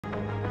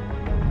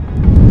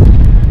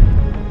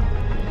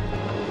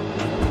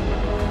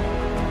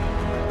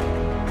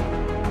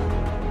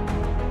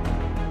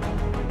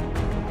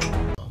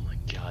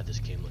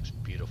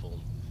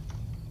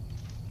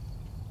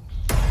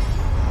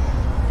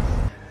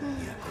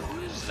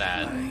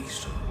that?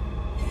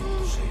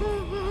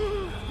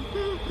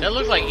 That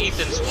looks like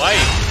Ethan's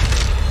wife.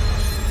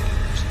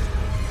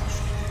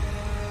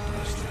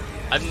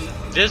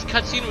 This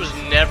cutscene was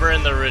never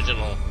in the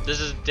original. This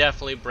is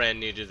definitely brand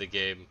new to the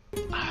game.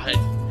 I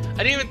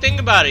didn't even think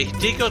about it. He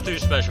did go through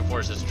Special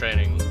Forces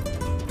training.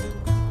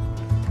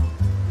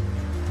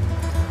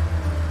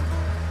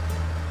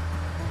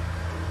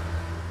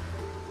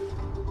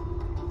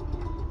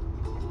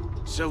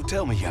 So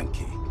tell me,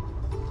 Yankee,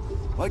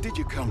 why did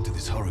you come to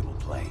this horrible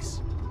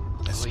place?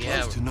 As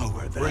close to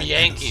nowhere that we're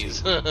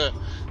Yankees.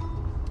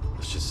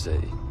 Let's just say,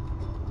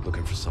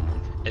 looking for someone.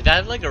 Is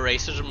that like a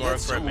racism or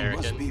for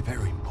American? Must be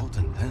very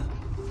important, huh?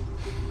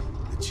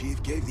 The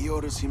chief gave the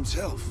orders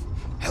himself.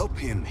 Help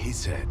him, he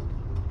said.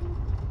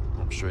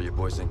 I'm sure you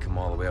boys didn't come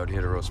all the way out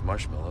here to roast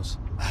marshmallows.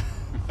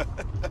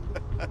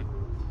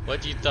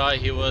 What, you thought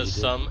he was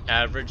some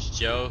average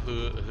Joe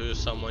who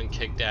someone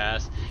kicked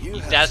ass?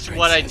 That's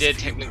what I did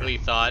technically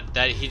thought,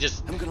 that they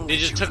just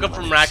took him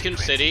from Raccoon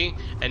City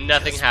and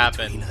nothing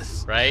happened,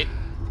 right?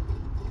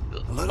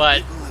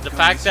 But the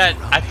fact that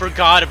I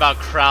forgot about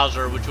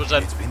Krauser, which was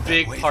a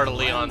big part of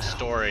Leon's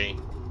story.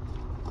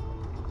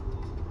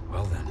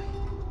 Well then,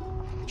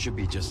 should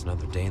be just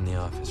another day in the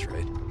office,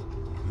 right?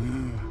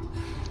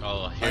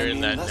 Oh,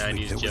 hearing that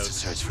 90s joke. There was a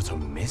search for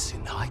some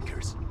missing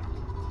hikers.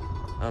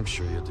 I'm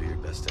sure you'll do your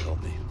best to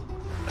help me.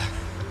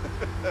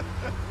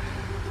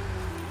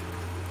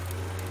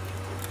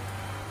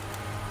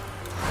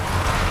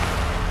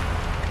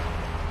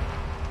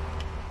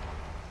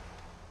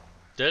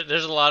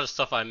 There's a lot of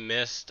stuff I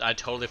missed. I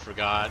totally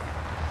forgot.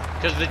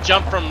 Because the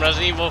jump from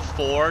Resident Evil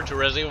 4 to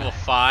Resident Evil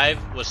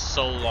 5 was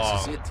so long.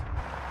 This is it.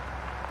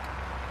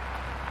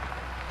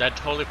 I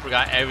totally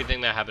forgot everything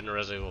that happened in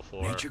Resident Evil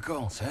 4. Nature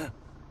calls, huh?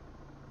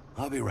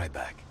 I'll be right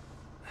back.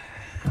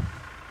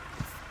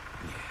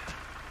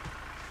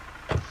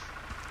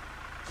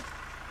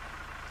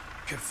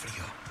 Qué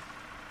frío.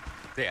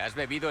 ¿Te has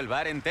bebido el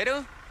bar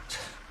entero?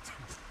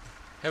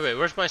 Hey, wait,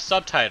 where's my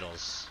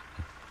subtitles?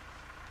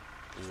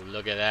 Ooh,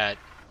 look at that.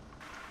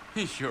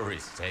 He sure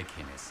is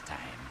taking his time.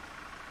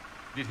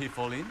 Did he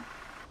fall in?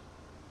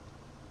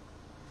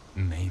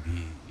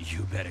 Maybe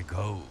you better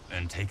go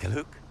and take a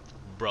look.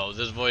 Bro,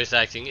 this voice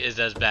acting is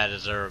as bad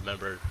as I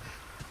remembered.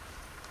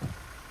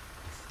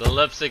 The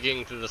lip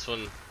syncing to this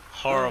one,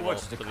 horrible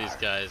for these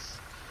guys.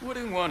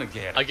 Wouldn't want to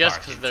get. I guess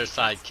because they're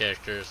side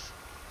characters.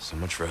 So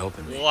much for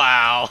helping me.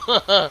 Wow.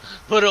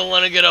 Wouldn't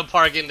want to get a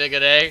parking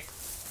ticket, eh?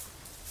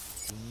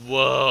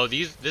 Whoa,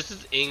 this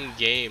is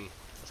in-game.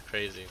 That's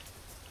crazy.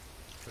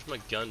 Where's my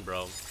gun,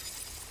 bro?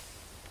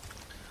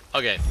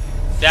 Okay,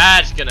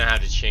 that's gonna have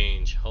to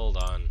change. Hold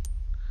on.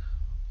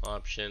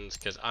 Options,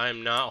 because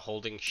I'm not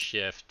holding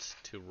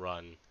shift to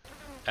run.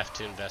 F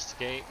to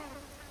investigate.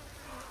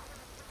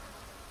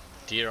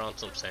 Deer on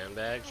some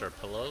sandbags or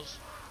pillows.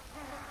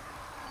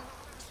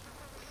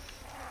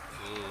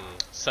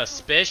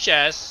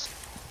 Suspicious.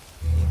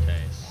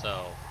 Okay,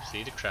 so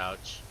C to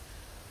crouch.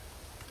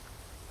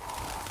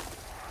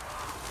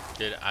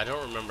 Dude, I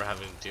don't remember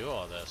having to do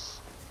all this.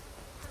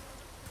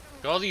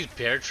 Look at all these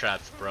bear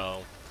traps,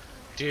 bro.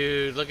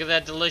 Dude, look at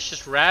that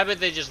delicious rabbit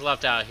they just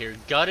left out here.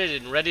 Gutted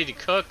and ready to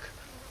cook.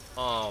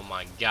 Oh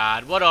my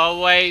god, what a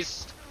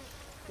waste.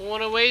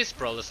 What a waste,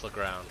 bro. Let's look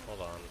around.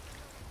 Hold on.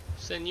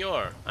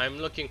 Senor, I'm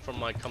looking for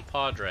my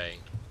compadre.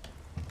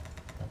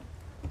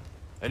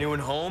 Anyone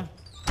home?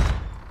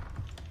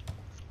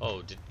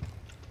 Oh, did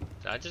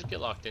I just get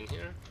locked in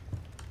here?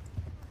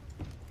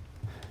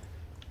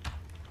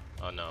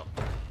 Oh no.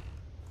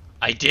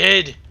 I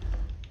did!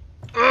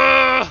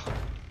 Ugh!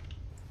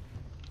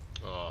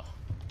 Oh,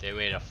 they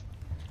made a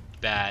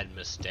bad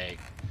mistake.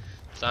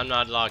 So I'm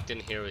not locked in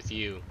here with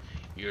you.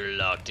 You're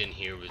locked in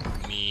here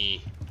with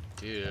me.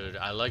 Dude,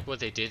 I like what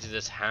they did to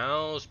this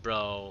house,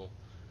 bro.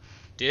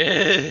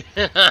 Dude!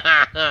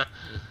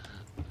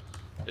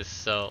 It's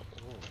so...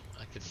 Oh,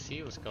 I can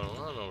see what's going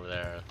on over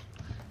there.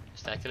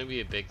 Is that gonna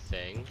be a big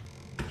thing?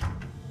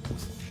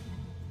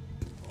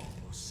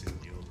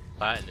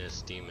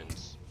 Latinist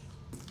demons.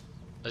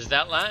 Is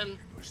that Latin?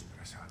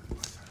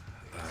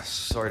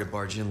 Sorry to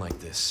barge in like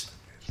this.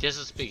 He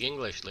doesn't speak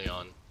English,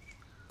 Leon.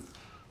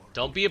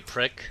 Don't be a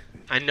prick.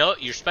 I know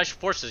you're special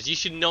forces. You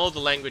should know the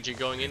language you're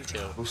going into.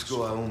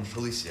 Busco a un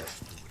policía.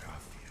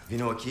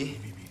 Vino aquí?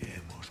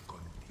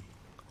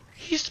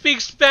 He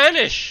speaks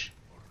Spanish.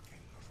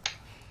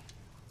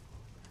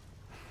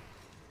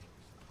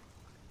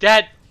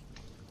 And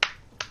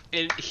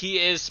he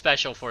is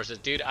special forces,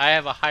 dude. I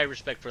have a high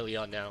respect for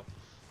Leon now.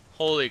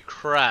 Holy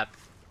crap.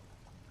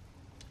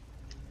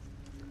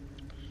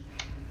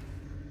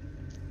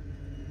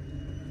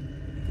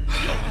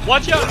 Yo,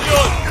 watch out,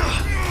 Leon!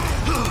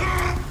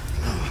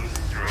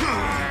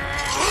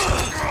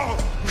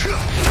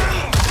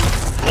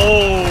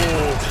 Oh!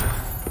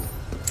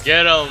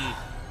 Get him!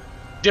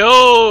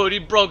 Dude, he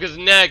broke his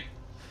neck.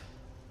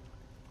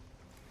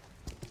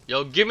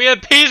 Yo, give me a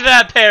piece of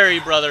that parry,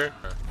 brother.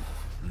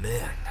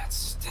 Man, that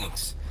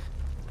stinks.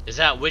 Is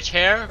that witch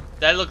hair?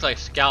 That looks like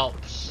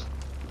scalps.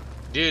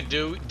 Dude,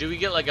 do we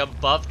get like a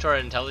buff to our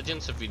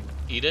intelligence if we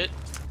eat it?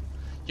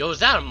 Yo, is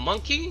that a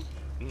monkey?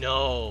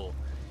 No.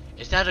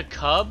 Is that a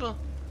cub?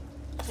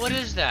 What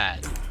is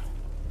that?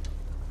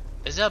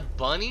 Is that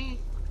Bunny?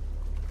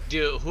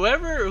 Dude,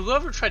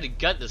 whoever tried to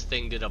gut this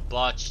thing did a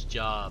botched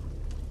job.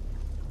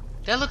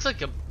 That looks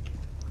like a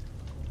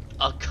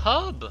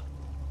cub.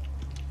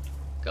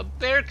 Like a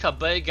bear cub,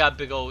 but it got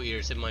big old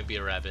ears. It might be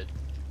a rabbit.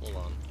 Hold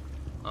on.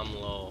 I'm a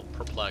little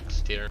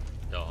perplexed here.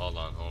 Yo, hold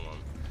on.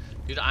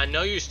 Dude, I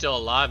know you're still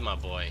alive, my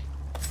boy.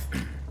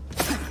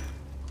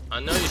 I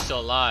know you're still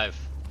alive.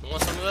 You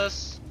want some of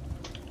this?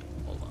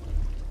 Hold on.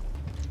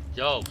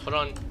 Yo, put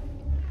on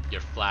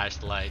your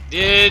flashlight.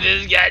 Dude,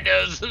 this guy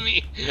knows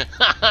me.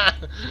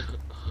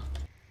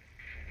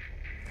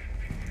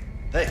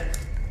 Hey.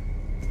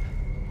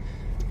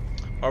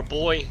 Our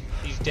boy,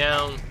 he's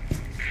down.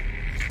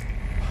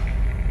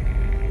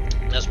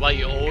 That's why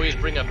you always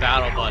bring a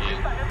battle buddy.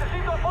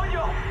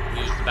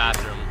 Use the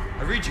bathroom.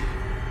 I read you.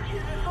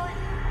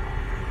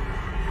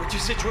 What's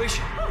your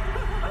situation?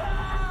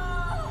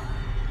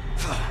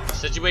 The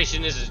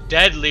situation is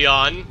dead,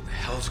 Leon. What the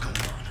hell's going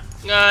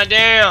on? God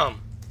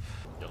damn.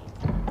 Yo,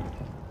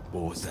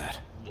 What was that?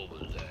 what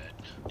was that?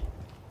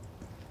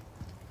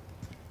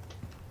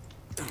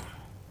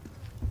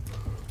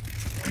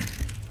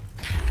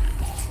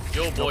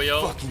 Yo,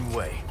 boyo. Fucking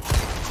way.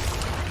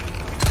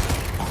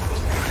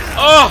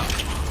 Oh!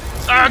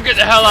 Ah, get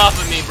the hell off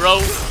of me,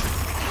 bro.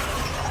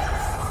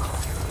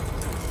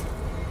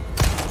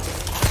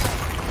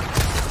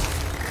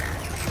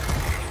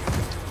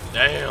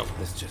 Damn.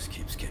 This just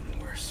keeps getting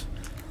worse.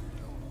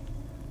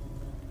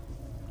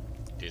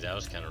 Dude, that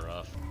was kind of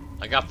rough.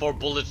 I got 4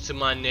 bullets to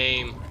my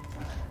name.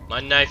 My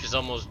knife is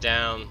almost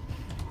down.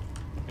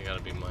 I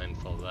gotta be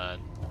mindful of that.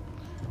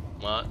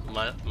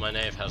 My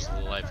knife has a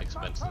life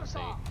expectancy.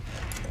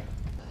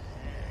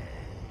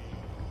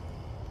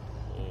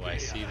 Oh, I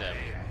see them.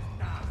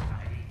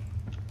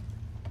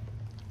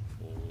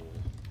 Oh.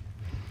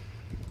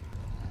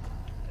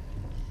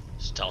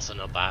 Stealthing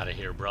up out of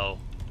here, bro.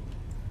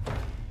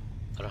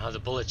 I don't have the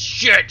bullets.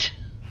 Shit!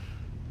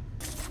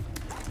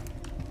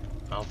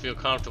 I don't feel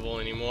comfortable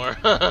anymore.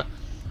 I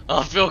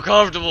don't feel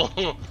comfortable.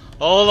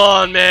 Hold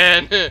on,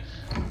 man.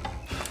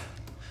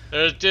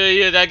 There's 2 of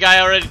you. That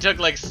guy already took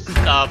like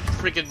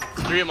freaking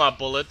 3 of my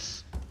bullets.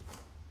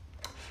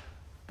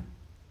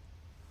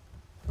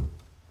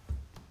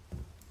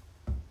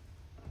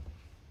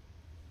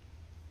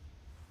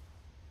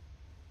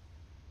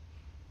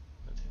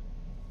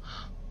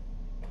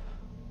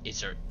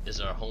 Is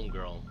our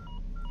homegirl.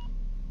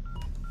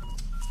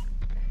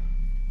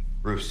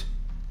 Bruce.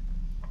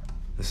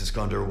 This is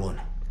Condor 1.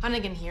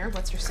 Hunnigan here.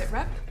 What's your sit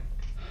rep?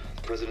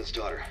 President's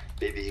daughter,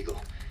 Baby Eagle.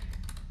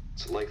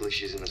 It's likely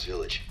she's in this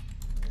village.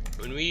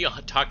 When we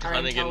talked to Our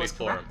Hunnigan intel was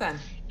before, correct, then.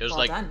 it was Well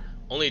like done.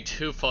 only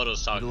 2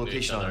 photos talking to each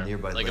location on a other,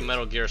 nearby like a lake.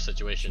 Metal Gear She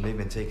situation. may have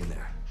been taken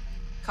there.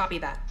 Copy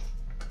that.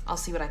 I'll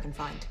see what I can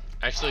find.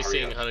 Actually, Hurry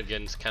seeing up.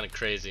 Hunnigan's kind of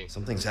crazy.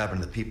 Something's happened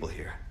to the people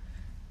here.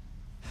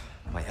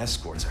 My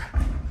escorts are.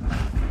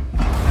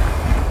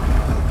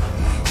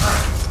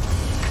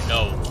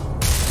 No.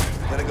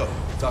 Gotta go.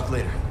 Talk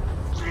later.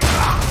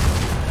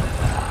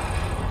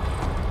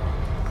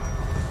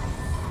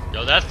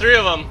 Yo, that's 3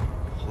 of them.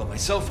 I'll let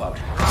myself out.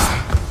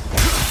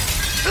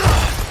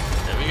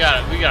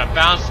 Yeah, we gotta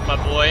bounce, my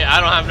boy. I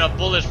don't have enough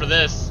bullets for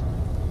this.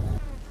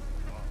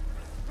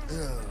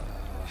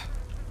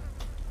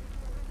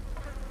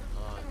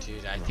 Oh,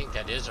 dude, I think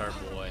that is our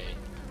boy.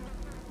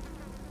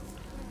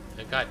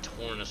 It got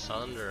torn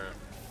asunder.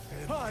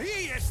 Whoa,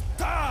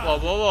 whoa,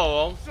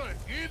 whoa, whoa.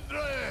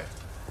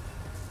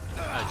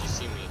 How'd you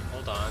see me?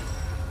 Hold on.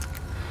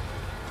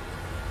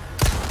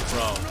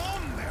 Bro.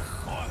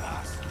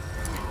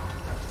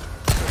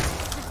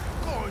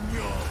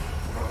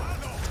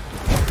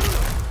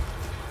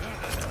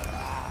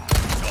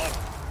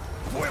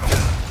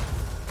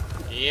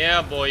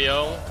 Yeah,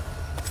 boyo.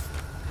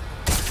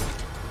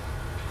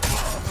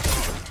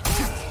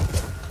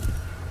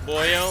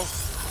 Boyo.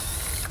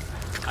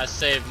 I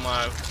saved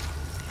my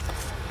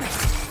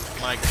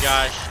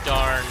gosh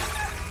darn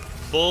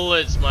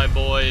bullets, my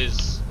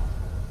boys.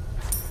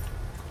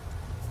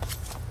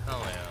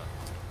 Hell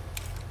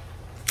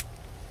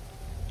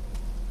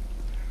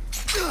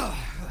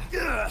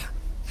yeah.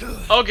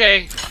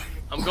 Okay,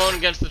 I'm going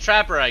against the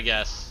trapper, I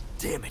guess.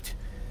 Damn it.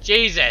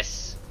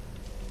 Jesus.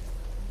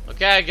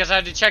 Okay, I guess I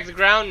have to check the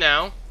ground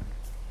now.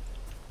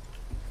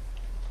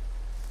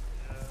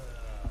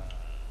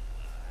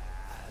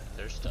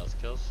 There's stealth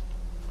kills.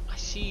 I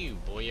see you,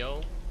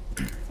 boyo.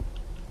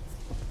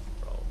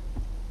 Bro.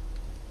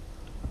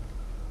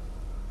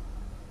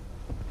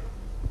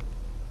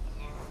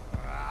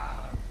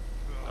 I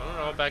don't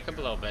know, back up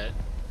a little bit.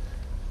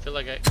 I feel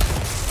like I...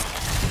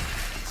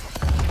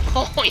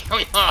 Oh,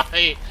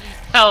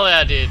 hell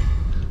yeah, dude.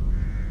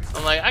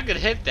 I'm like, I could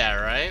hit that,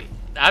 right?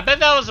 I bet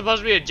that was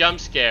supposed to be a jump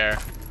scare.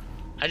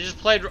 I just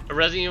played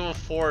Resident Evil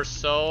 4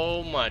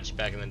 so much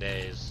back in the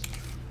days.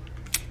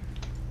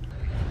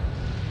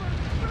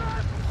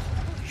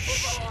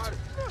 Shit.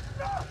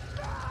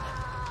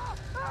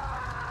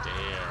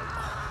 Damn.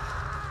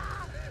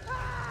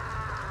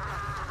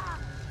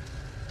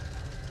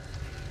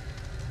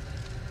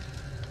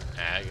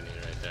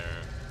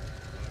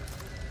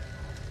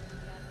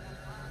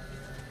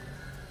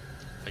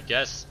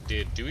 guess,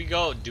 dude. Do we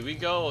go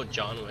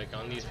John Wick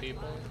on these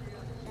people?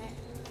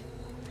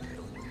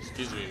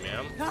 Excuse me,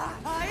 ma'am.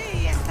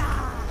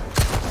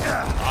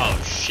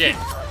 Oh shit.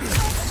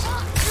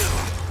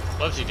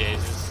 Whoopsie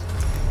daisies.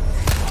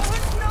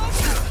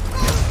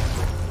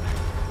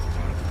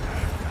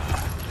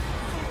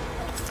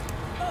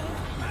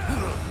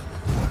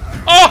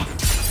 Oh!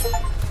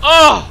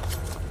 Oh!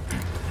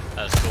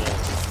 That's cool.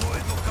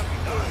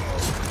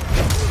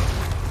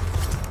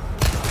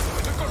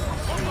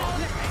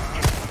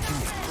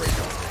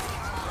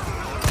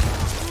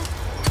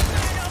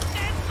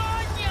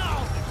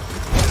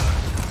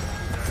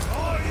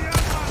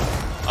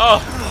 Oh!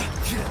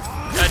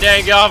 God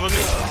dang, get off of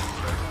me!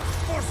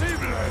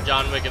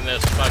 John Wick in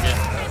this, fuck it.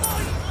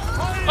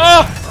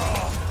 Oh!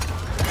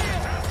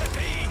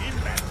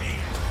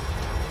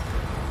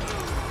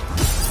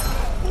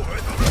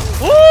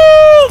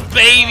 Woo,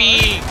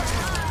 baby!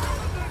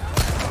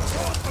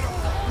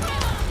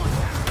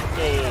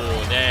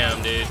 Oh,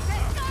 damn, dude.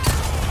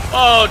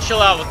 Oh, chill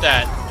out with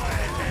that.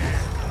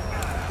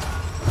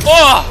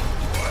 Oh!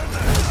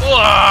 Oh!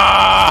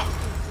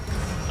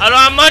 I don't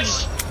have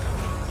much.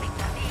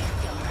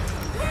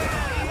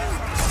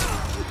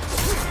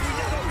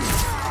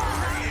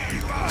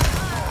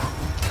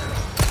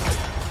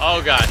 Oh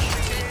gosh.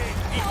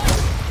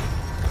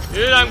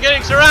 Dude, I'm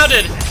getting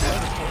surrounded.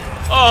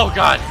 Oh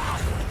god.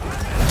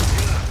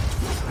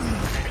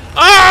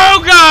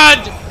 Oh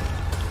god!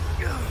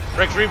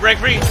 Break free, break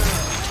free.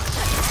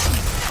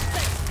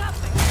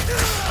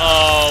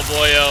 Oh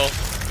boyo.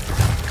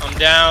 I'm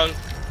down.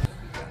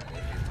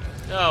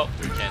 No,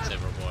 we can't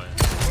save our boy.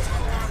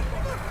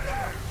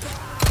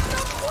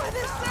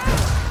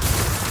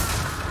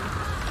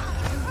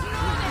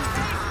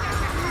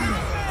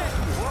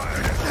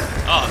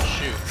 Oh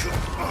shoot.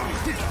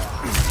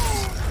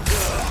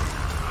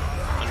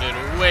 I'm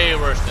doing way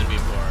worse than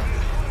before.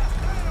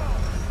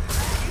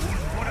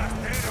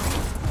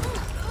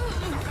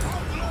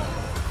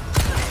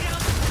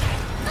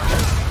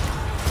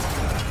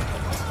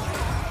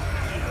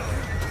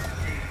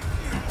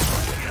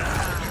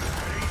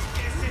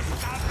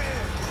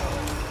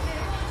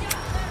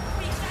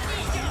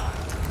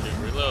 Dude,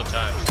 reload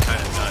time is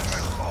kind of nuts.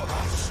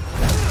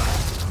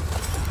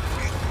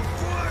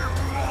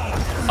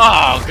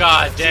 Oh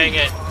god dang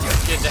it.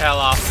 Get the hell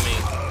off of me.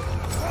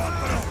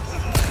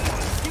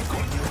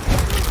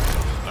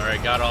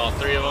 Alright, got all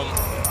three of them.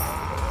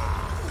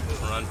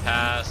 Run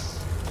past.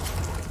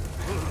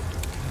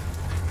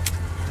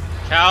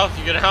 Cal,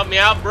 you gonna help me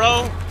out,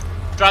 bro?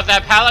 Drop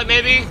that pallet,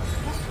 maybe?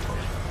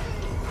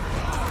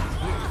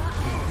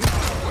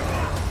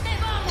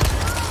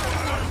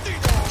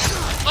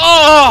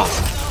 Oh!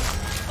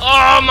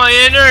 Oh, my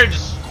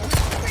innards!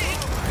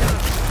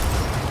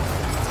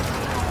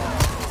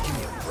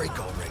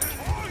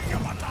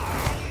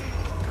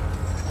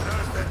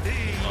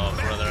 Oh,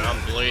 brother, I'm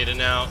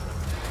bleeding out.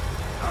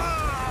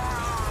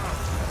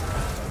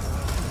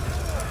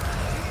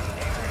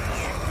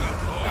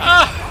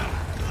 Ah!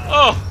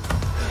 Oh!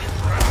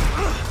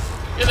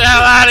 Get the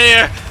hell out of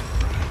here!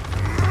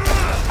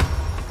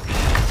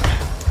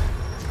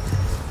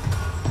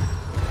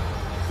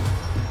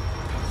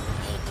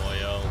 Oh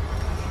boyo.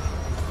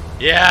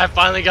 Yeah, I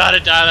finally got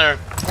it, Tyler.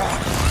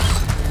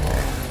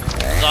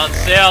 It's on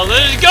sale.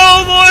 Let's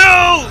go,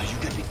 boyo! You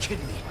gotta be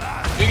kidding me.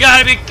 You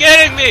gotta be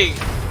kidding me!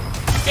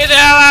 Get the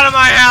hell out of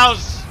my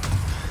house!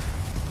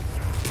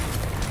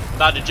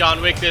 About to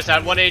John Wick this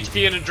at 1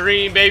 HP in a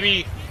dream,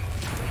 baby.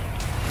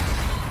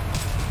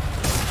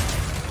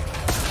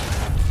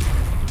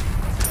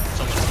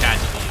 Someone's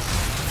catching these.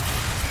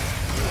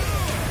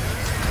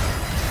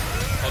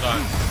 Hold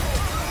on.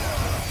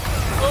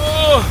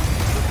 Oh!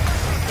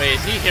 Wait,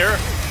 is he here?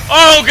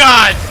 Oh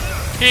god!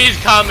 He's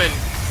coming.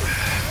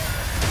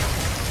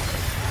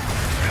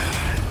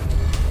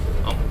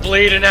 I'm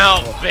bleeding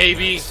out,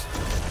 baby.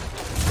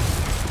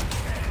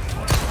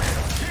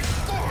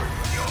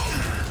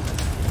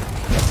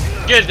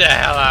 Get the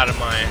hell out of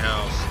my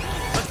house.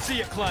 Let's see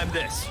you climb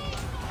this.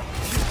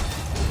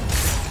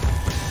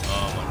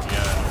 Oh my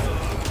god.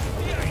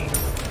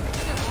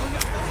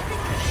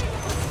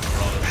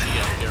 Bro, is he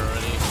up here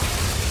already?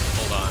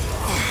 Hold on.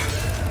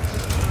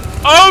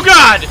 Oh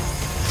god!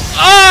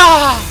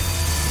 Ah!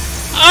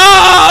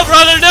 Oh,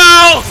 brother,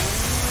 no!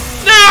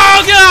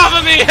 No, get off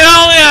of me!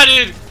 Hell yeah,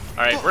 dude!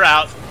 Alright, we're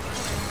out.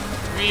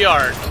 We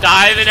are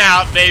diving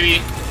out,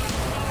 baby.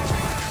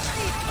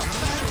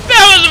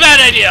 That was a bad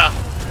idea!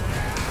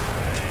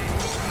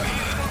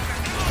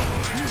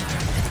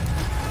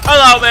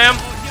 Hello, ma'am.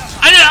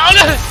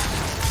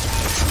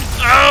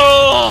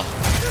 Oh!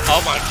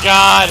 Oh my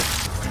god!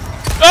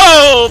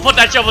 Oh! Put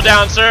that shovel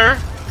down, sir!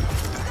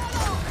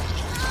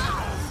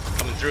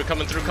 Coming through,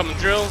 coming through, coming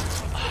through.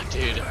 Oh,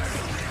 dude.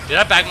 Did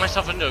I back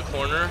myself into a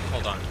corner?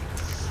 Hold on.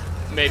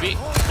 Maybe.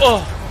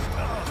 Oh!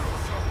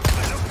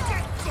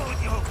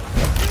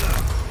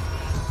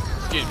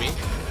 Excuse me.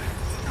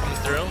 Coming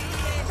through.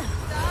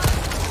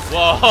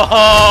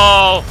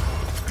 Whoa!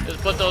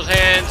 Just put those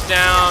hands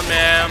down,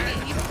 ma'am.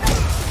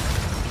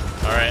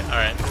 Alright,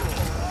 alright.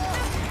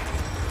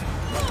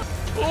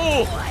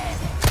 Ooh!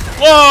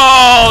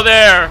 Whoa!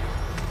 There!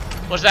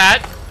 What's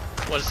that?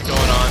 What's going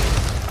on?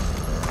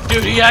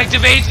 Dude, he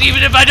activates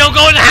even if I don't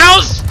go in the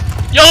house!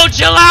 Yo,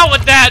 chill out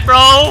with that,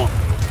 bro!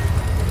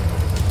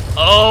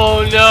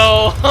 Oh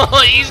no!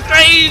 He's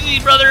crazy,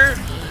 brother!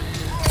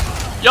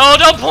 Yo,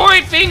 don't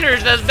point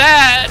fingers, that's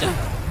bad!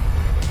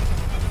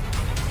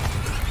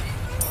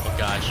 Oh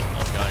gosh,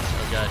 oh gosh,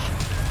 oh gosh.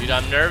 Dude,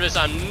 I'm nervous,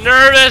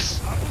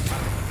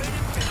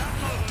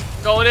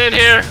 Going in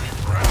here!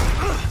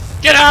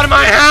 Get out of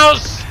my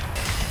house!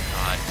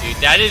 God, dude,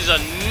 that is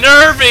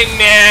unnerving,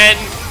 man!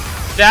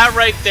 That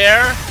right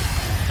there,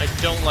 I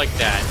don't like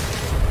that.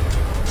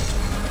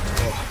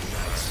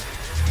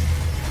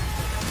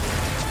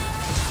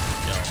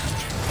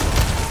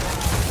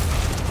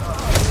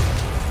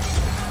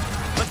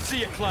 Let's see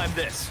you climb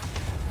this.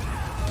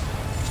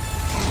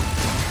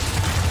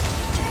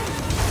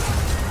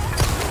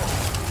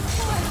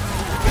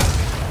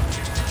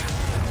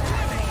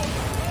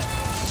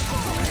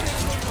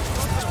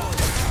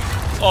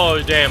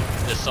 Oh, damn.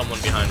 There's someone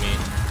behind me.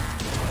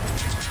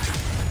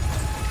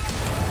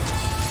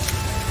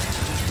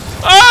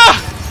 Ah!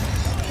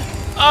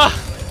 Ah!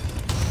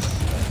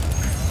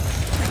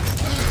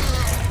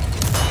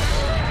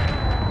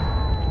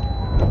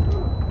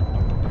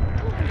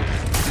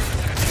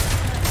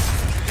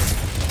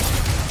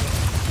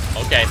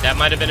 Okay, that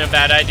might have been a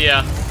bad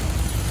idea.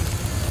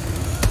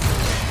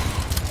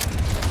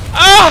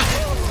 Ah!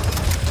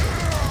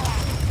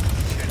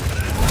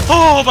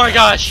 Oh my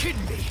gosh!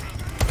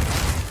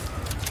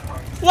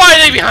 Why are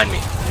they behind me?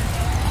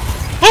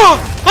 Oh!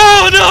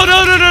 Oh no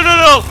no no no no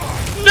no!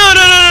 No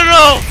no no no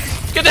no!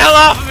 Get the hell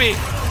off of me!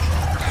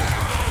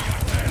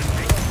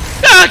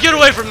 Ah! Get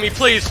away from me,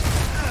 please!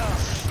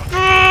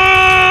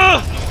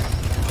 Ah!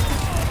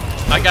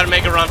 I gotta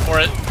make a run for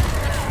it.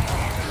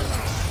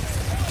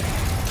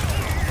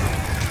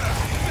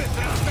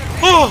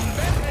 Oh!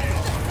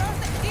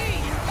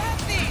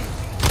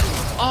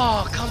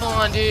 Oh, come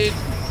on, dude.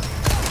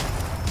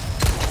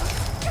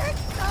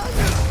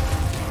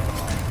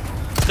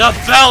 The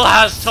bell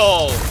has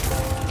tolled!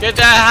 Get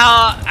the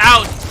hell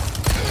out!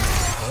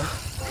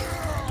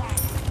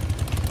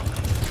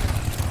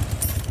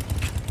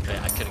 Okay,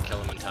 I couldn't kill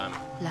him in time.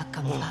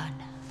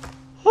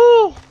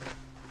 Whew!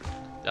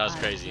 That was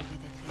crazy.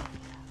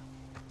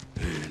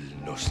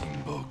 Él nos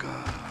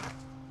invoca.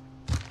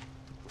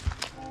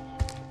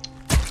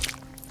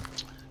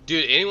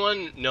 Dude,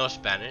 anyone know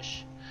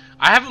Spanish?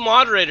 I have a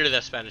moderator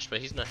that's Spanish,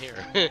 but he's not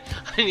here. I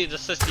need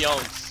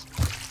assistance.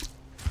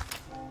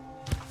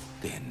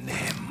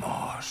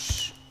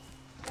 Tenemos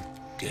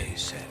que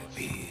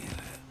servir.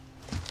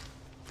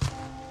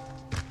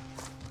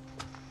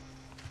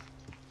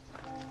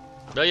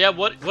 No, yeah,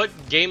 what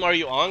game are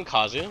you on,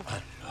 Kazu?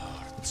 Have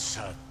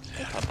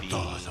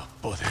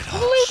a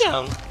lay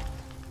down.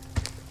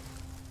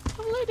 Have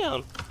a lay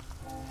down.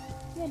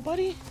 Come on,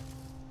 buddy.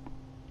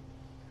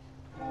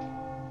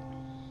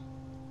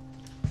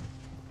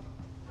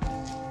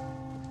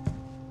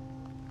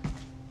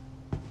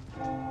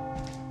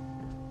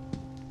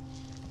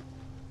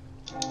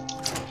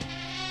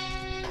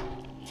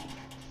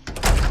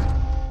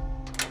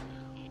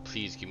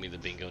 Please give me the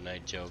bingo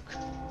night joke.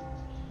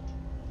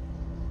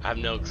 I have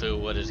no clue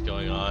what is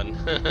going on.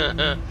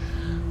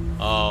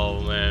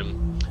 Oh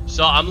man.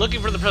 So I'm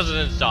looking for the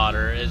president's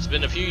daughter. It's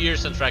been a few years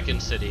since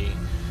Raccoon City.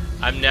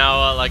 I'm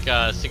now like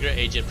a secret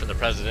agent for the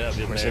president of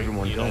the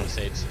United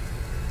States.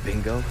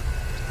 Bingo?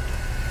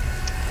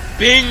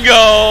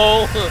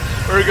 Bingo!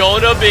 We're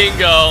going to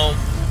bingo.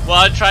 Well,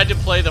 I tried to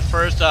play the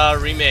first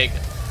remake.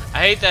 I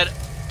hate that,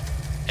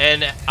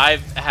 and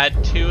I've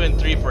had 2 and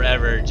 3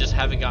 forever. Just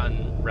haven't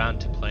gotten around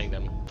to playing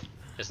them.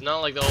 It's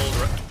not like the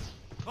old.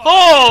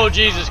 Oh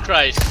Jesus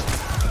Christ!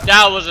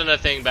 That wasn't a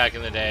thing back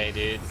in the day,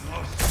 dude.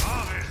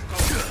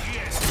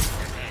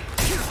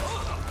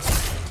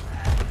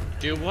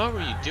 Dude, what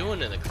were you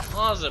doing in the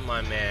closet,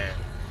 my man?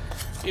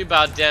 You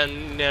about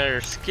down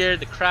there scared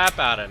the crap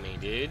out of me,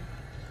 dude.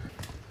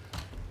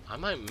 I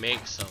might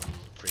make some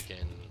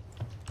freaking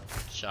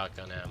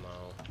shotgun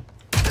ammo.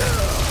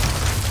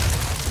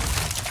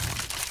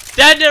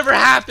 That never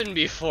happened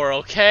before,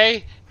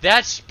 okay?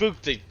 That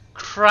spooked the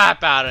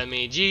crap out of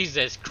me.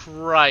 Jesus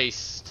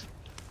Christ.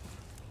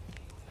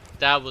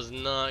 That was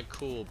not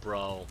cool,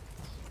 bro.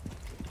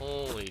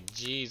 Holy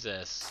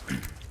Jesus.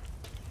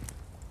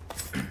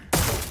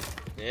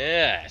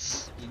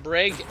 Yes.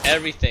 Break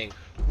everything.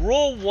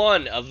 Rule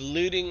 1 of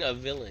looting a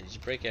village.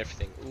 Break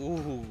everything.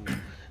 Ooh.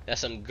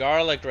 That's some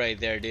garlic right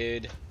there,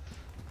 dude.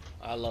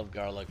 I love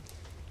garlic.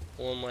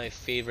 One of my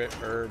favorite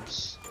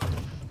herbs.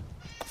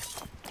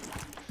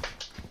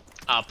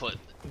 I'll put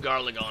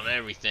garlic on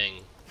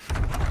everything. Can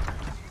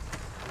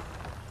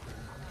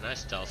I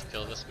stealth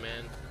kill this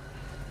man?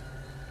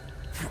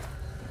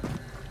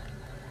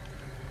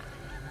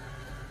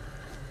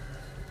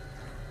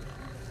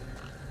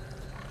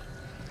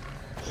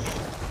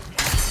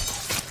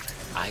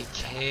 I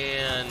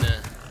can.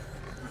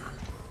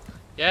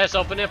 Yes,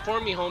 open it for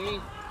me, homie.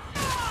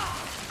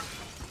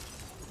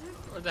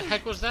 What the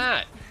heck was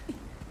that?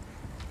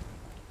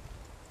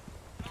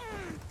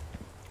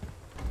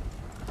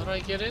 How do I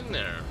get in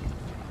there?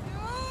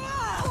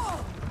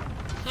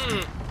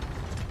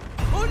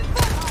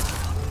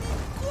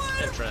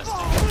 Interesting.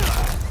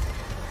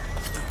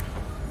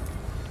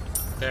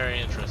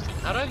 Very interesting.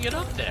 How do I get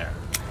up there?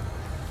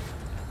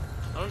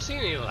 I don't see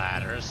any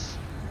ladders.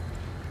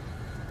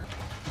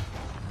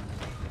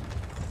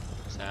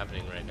 What's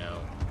happening right now?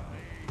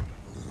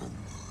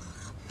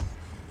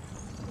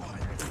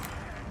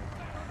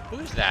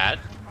 Who's that?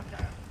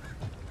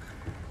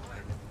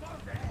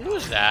 Who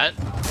is that?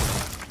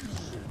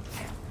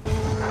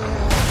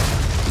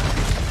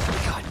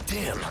 God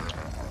damn.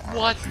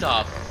 What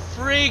the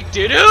freak,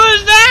 dude? Who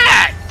is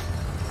that?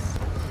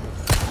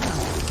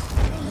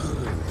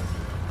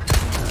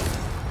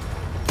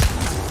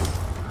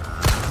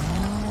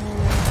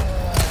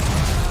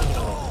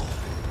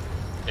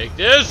 Take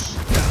this.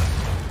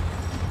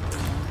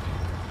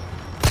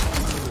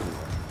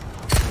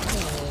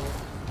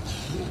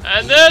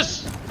 And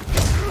this.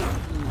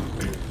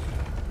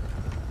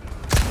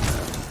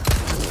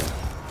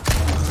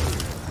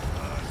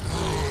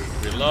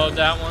 Reload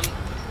that one.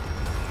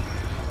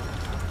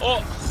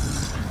 Oh.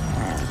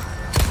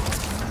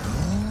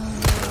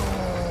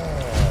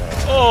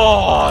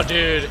 Oh,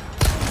 dude.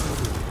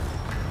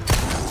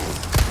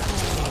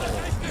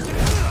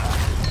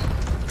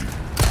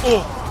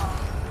 Oh.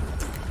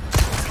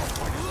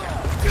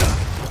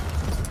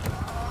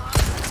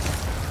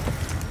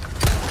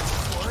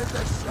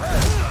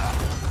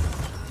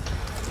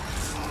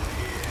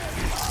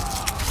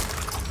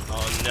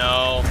 Oh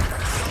no.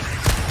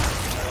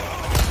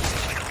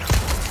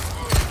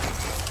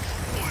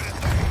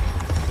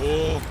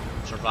 Ooh,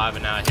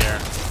 surviving out here.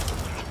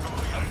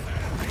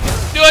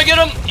 Do I get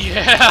him?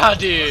 Yeah,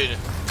 dude.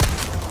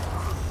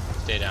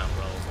 Stay down,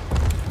 bro.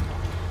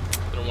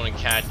 I don't want to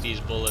catch these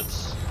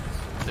bullets,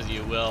 because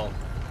you will.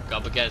 Go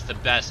up against the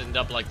best, end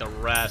up like the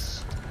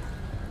rest.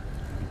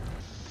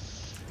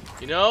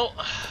 You know,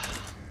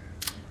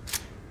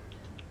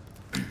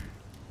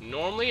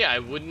 normally I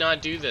would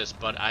not do this,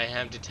 but I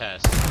have to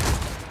test.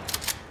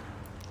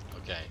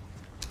 Okay.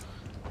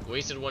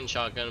 Wasted one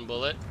shotgun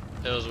bullet.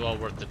 It was well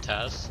worth the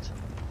test.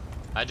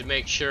 I had to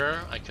make sure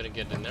I couldn't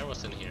get in there.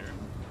 What's in here?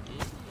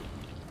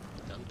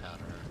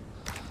 Gunpowder.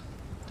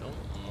 Don't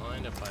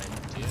mind if I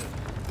do.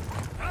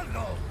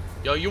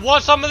 Yo, you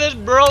want some of this,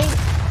 bro?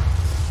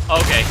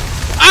 Okay.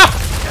 Ah!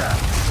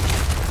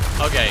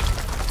 Okay.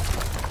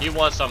 He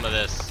wants some of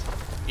this.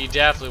 He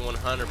definitely 100%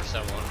 wants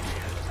some of this.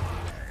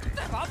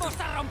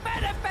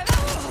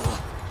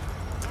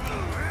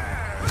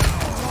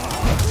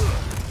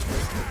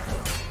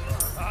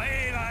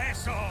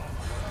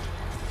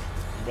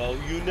 Bro,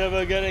 you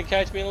never gonna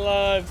catch me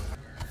alive.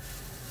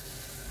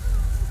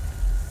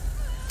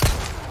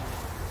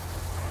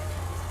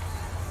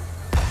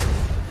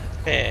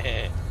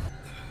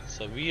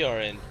 So we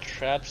are in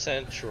Trap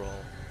Central.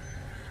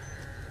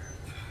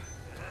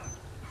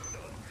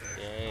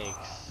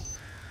 Yikes.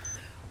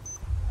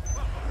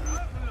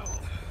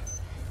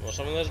 Want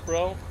some of this,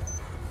 bro?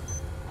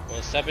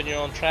 Wanna step in your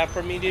own trap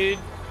for me, dude?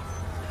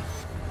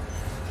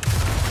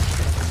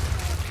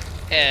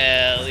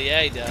 Hell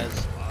yeah, he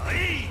does.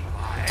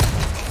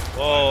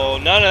 Whoa,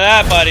 none of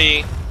that,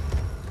 buddy.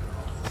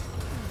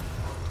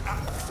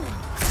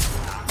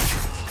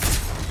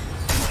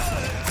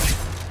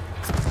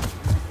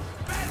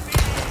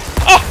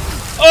 Oh!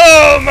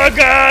 Oh my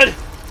god!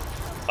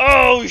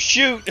 Oh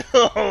shoot!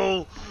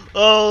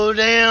 Oh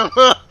damn!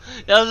 That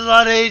was a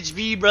lot of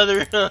HP,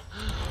 brother.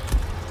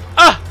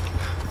 Ah!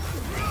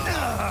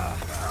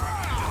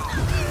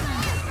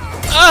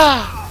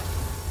 Ah!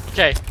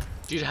 Okay,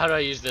 dude, how do I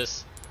use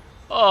this?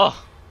 Oh.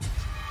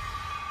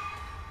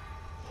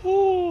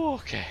 Ooh,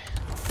 okay.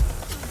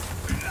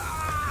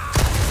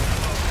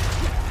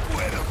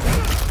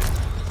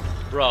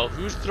 Bro,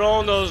 who's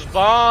throwing those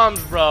bombs,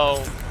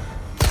 bro?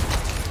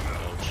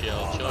 Oh, chill.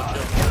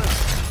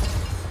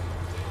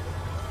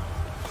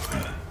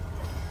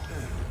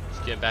 Let's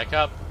get back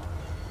up.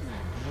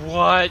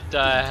 What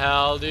the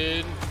hell,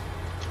 dude?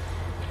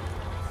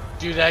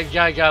 Dude, that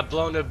guy got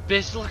blown to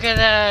bits. Look at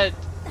that.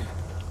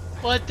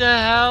 What the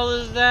hell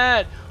is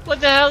that?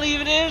 What the hell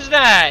even is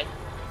that?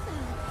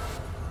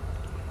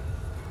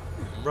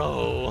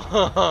 Bro,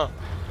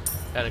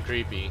 kind of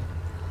creepy.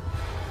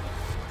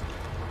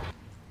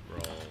 Bro,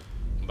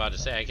 I'm about to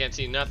say I can't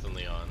see nothing,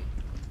 Leon.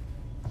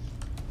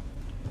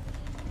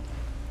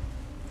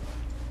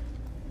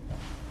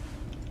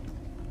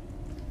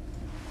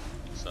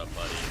 What's up,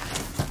 buddy?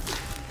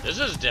 This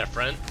is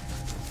different.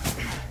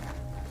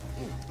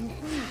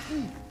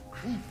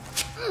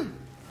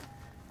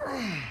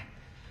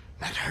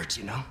 That hurts,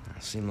 you know?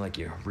 Seemed like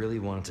you really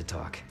wanted to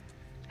talk.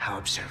 How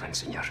observant,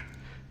 senor.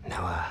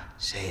 Now,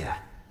 say,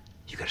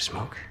 you got a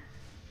smoke?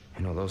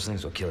 You know, those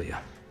things will kill you.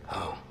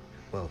 Oh,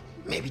 well,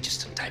 maybe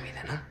just untie me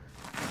then, huh?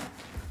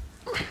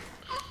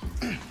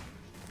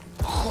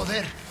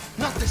 Joder,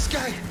 not this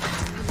guy!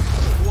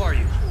 Who are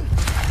you?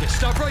 Yeah,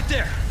 stop right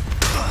there!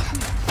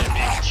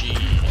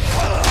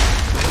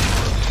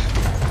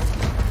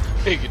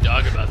 We can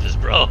talk about this,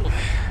 bro.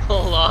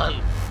 Hold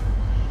on.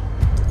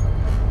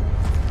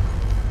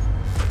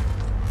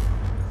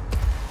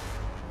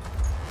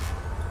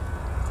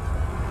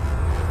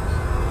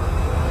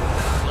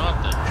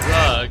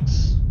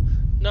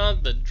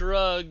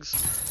 drugs.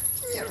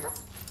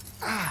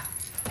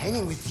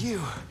 Hanging with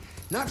you,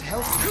 not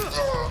healthy.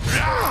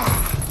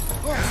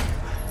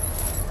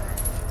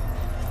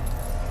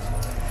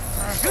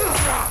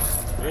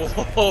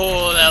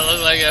 Whoa, that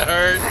looked like it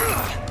hurt.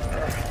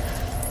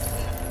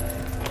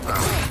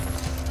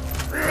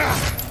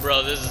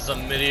 Bro, this is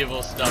some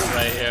medieval stuff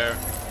right here.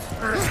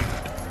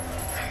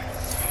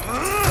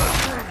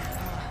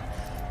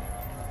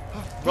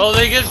 Bro,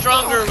 they get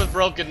stronger with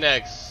broken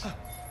necks.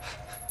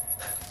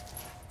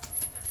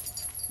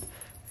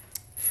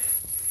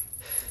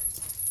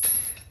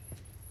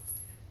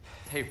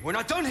 Hey, we're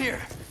not done here.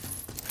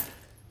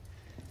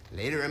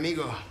 Later,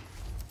 amigo.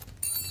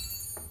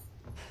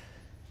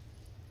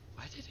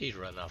 Why did he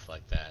run off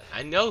like that?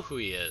 I know who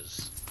he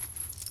is.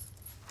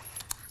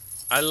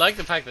 I like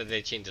the fact that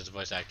they changed his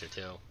voice actor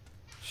too.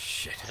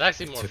 Shit. It's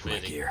actually more took my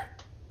fitting. gear.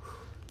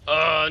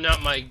 Oh,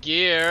 not my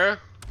gear.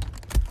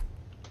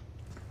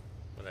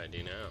 What do I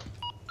do now?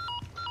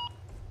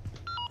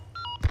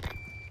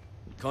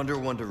 Condor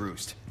 1 to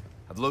Roost.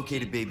 I've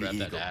located Baby Grab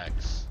Eagle. that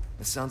axe.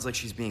 It sounds like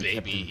she's being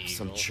kept Baby in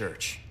some Eagle.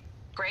 church.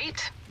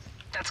 Great.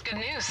 That's good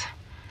news.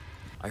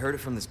 I heard it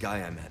from this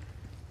guy I met.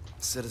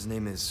 Said his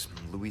name is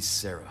Luis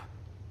Serra.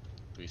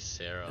 Luis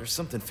Serra. There's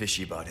something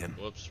fishy about him.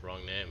 Whoops,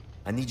 wrong name.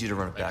 I need you to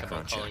run a I kept on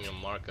background calling check.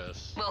 him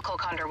Marcos. We'll call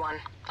Condor 1.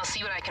 I'll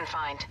see what I can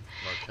find.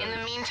 In the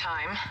Marcos.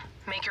 meantime,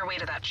 make your way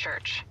to that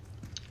church.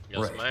 Yes,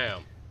 Right.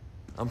 ma'am.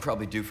 I'm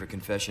probably due for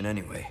confession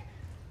anyway.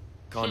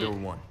 Condor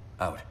 1,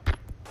 out.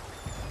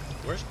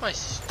 Where's my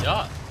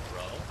stuff,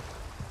 bro?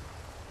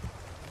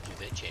 Dude,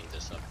 they changed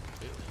this up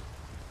completely.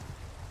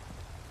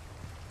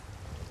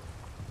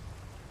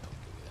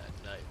 Give me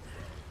that knife,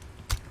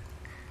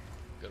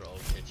 bro. Good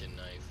old kitchen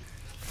knife.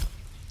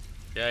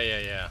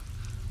 Yeah.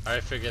 I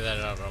figured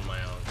that out on my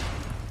own.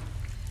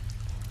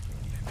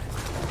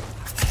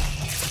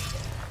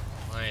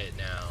 Quiet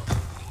now.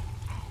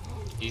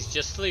 He's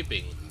just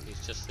sleeping.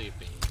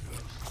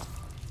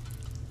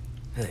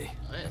 Hey,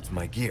 What? that's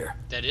my gear.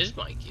 That is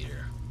my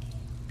gear.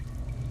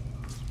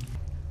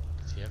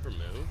 Does he ever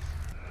move?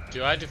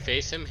 Do I have to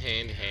face him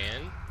hand to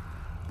hand?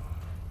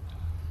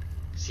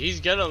 'Cause he's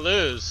gonna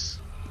lose.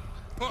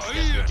 I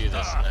guess we do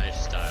this knife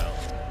style.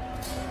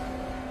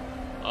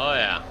 Oh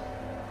yeah.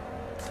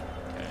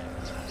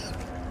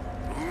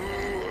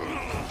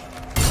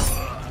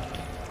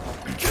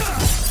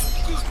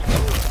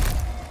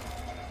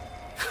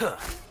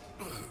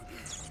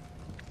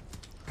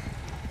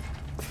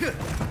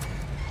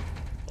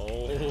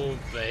 Oh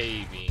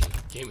baby,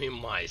 give me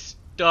my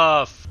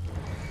stuff.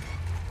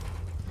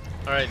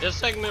 Alright, this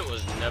segment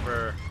was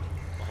never...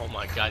 Oh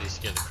my god, he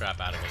scared the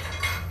crap out of me.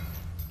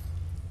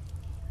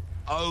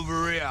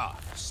 Over here,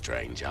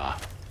 stranger.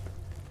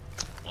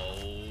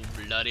 Oh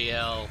bloody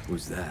hell.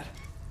 Who's that?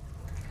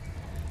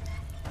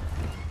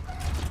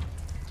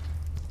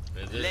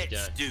 This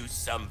Let's guy. do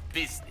some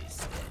business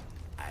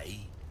then, eh?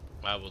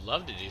 I would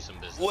love to do some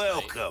business. mate.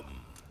 Welcome.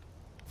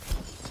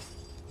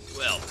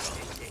 Welcome.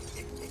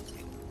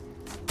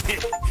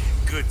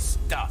 Good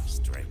stuff,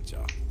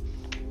 stranger.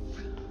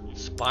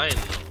 Spinal.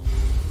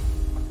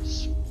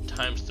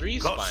 Times 3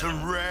 spinal. Got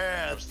some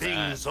rare What's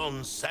things that?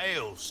 on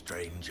sale,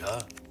 stranger.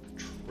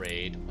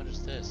 Trade. What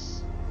is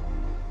this?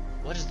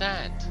 What is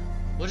that?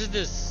 What is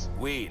this?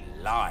 We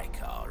like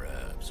our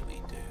herbs,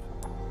 we do.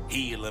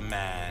 Heal a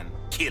man,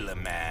 kill a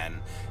man,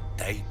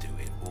 they do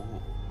it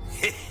all.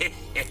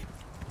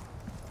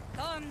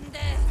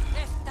 ¿Dónde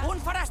está? ¡Un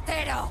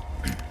forastero!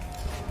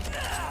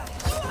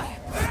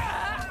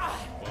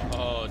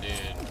 Oh,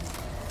 dude.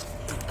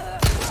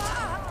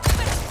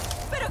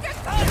 ¿Pero qué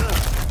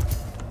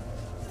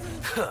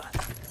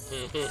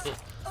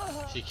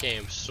She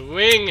came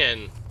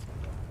swinging.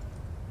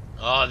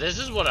 Oh, this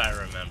is what I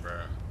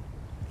remember.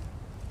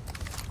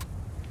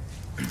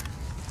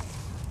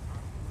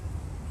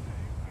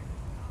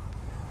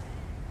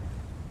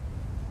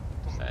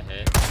 Does that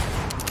hit?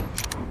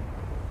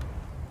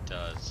 It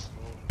does.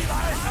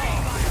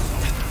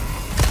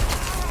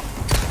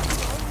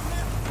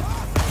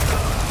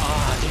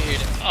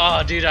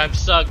 Oh, dude, I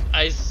suck.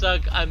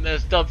 I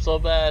messed up so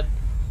bad.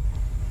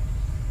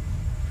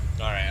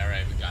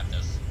 Alright, we got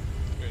this.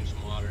 Drink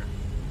some water.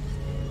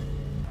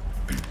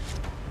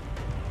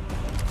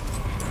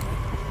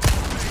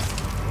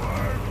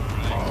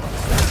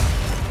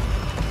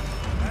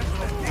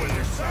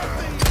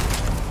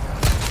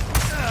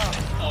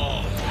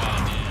 Oh,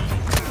 goddamn.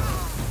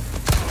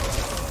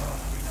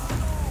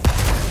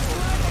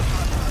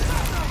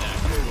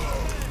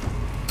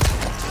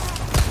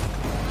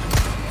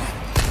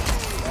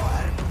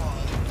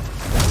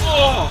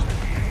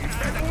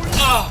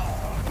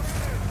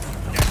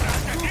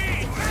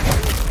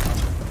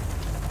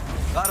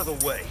 Out of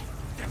the way.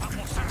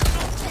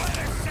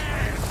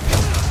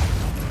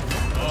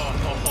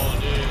 Oh,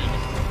 dude.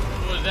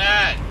 What was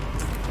that?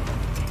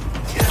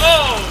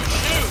 Oh,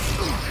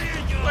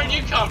 shoot! Where'd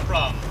you come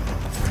from?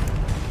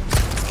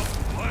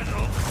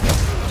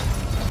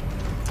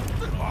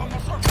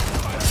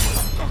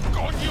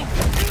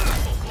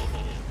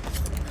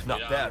 Not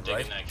Dude, bad, I'm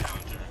digging right? that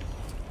counter.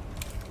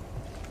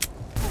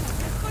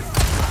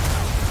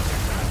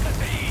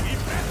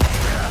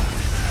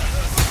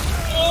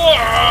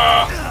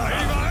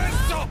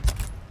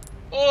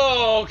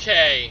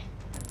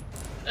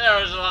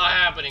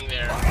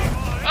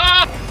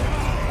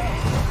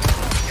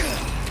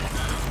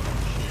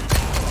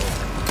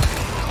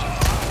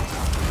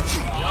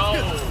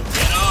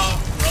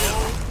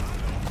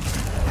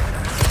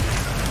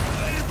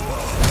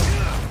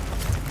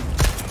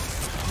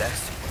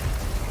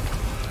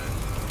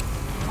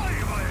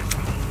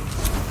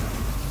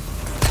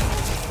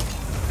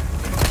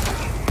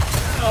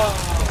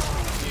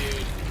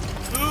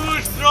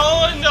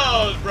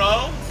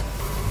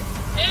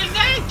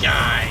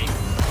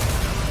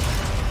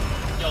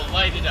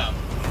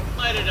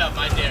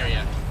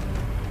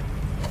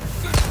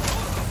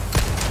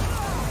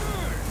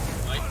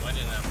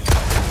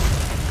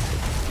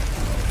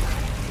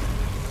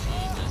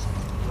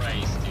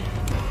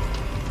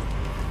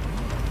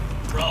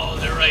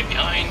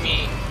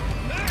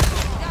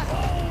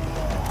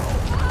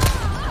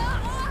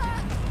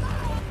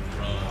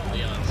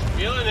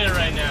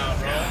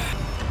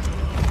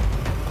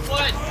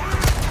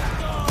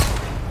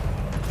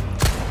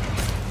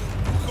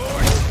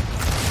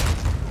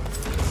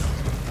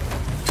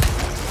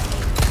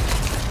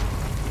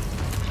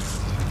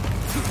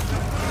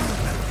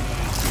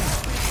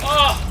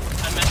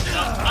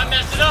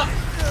 messed it up.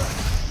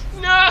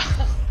 No.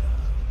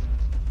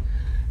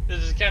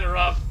 This is kind of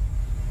rough.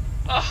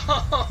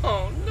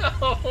 Oh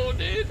no,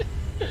 dude.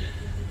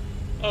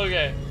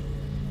 Okay.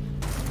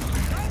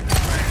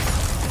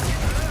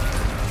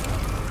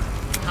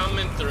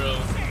 Coming through.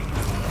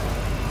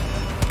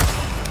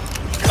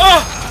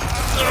 Oh!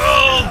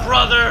 Oh,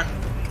 brother!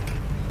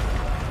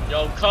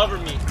 Yo, cover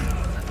me.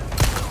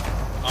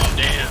 Oh,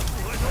 damn.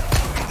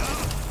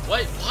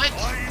 Wait, what?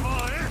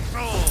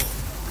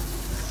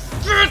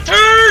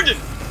 Turd!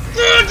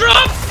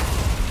 Drop!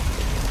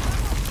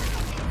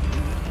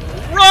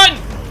 Run!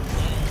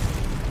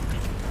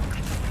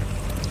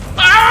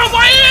 Oh,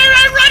 why am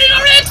I running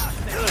on it?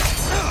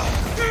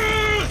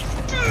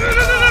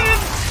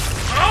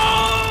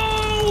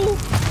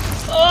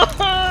 Oh!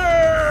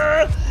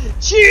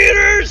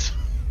 Cheaters!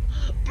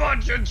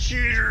 Bunch of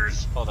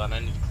cheaters! Hold on, I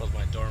need to close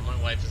my door.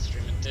 My wife is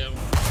streaming too.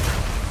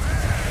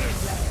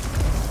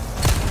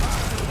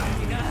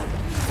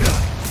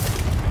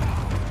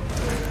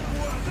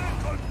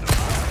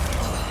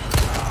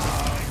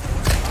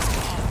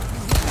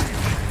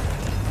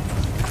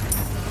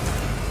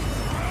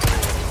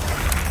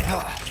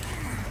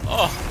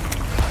 Oh!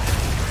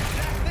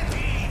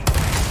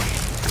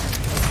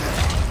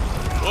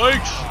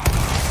 Yikes!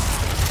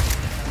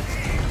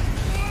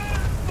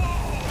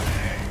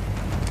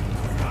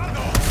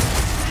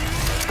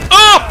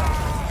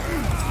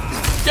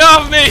 Get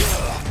off me!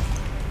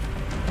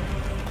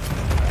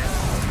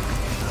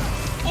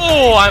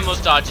 Oh, I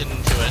almost dodged into it.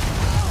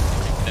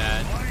 Like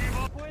that.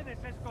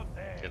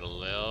 Get a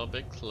little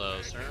bit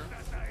closer.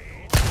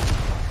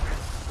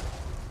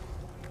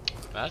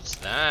 That's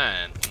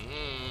that.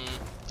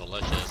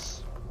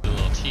 Delicious. A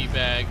little tea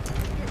bag.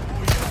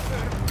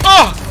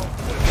 Oh!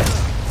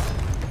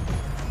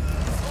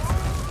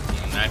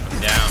 Knife him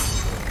down.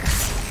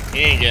 He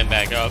ain't getting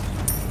back up.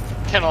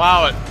 Can't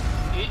allow it.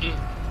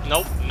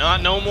 Nope,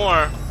 not no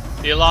more.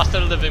 You lost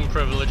their living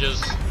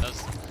privileges.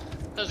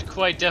 That's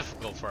quite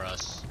difficult for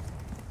us.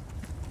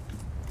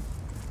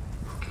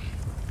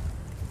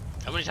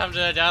 How many times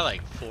did I die?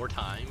 Like 4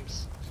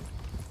 times.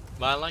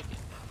 But I like it.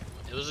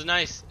 It was a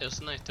nice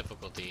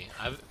difficulty.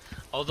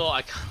 Although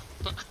I kind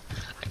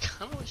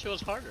of wish it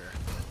was harder.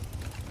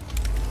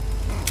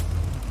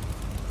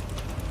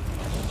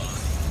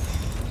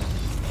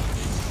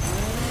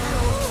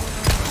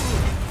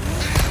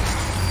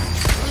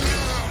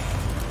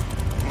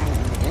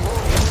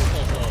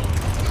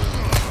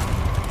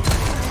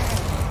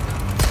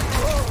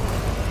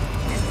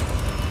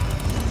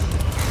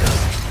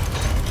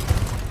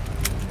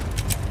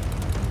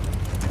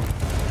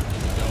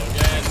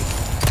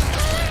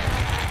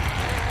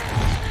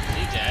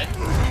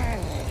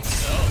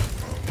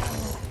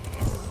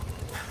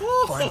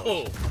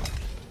 Oh,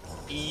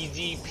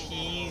 easy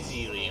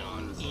peasy,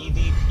 Leon.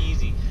 Easy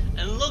peasy.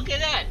 And look at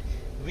that.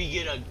 We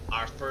get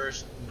our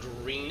first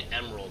green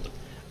emerald.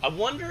 I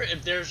wonder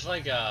if there's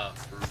like a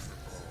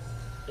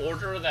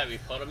order that we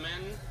put them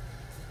in.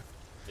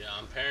 Yeah,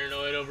 I'm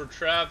paranoid over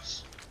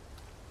traps.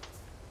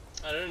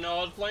 I didn't know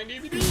I was playing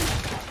DVD.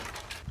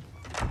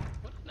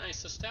 What a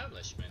nice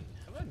establishment.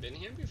 Have I been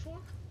here before?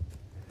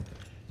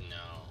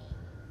 No.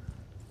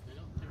 I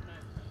don't think I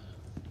have.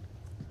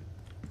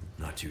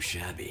 Not too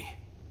shabby.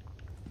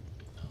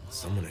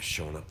 Someone has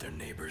shown up their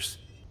neighbors.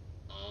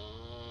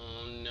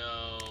 Oh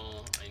no,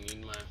 I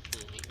need my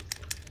food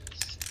for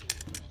this.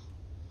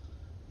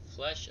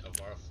 Flesh of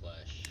our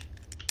flesh.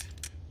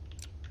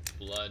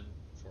 Blood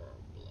for our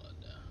blood.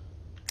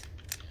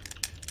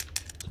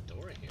 The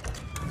door here.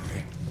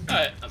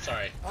 Alright, I'm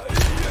sorry. I'm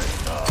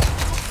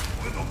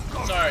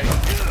sorry.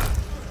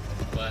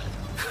 What?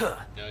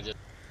 No, just...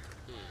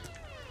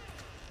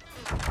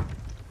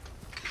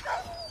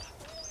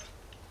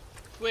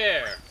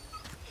 Where?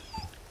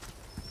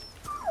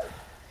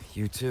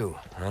 You too,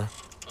 huh?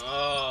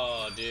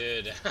 Oh,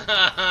 dude.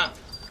 I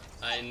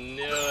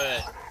knew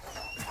it.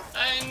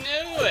 I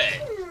knew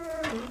it.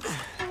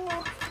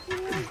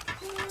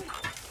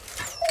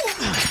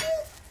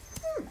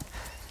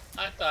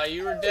 I thought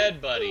you were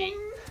dead, buddy.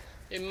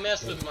 It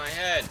messed with my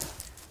head.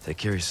 Take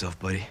care of yourself,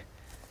 buddy.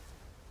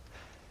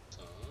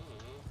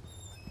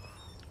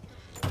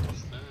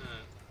 What's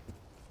that?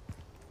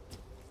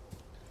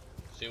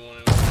 See one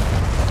of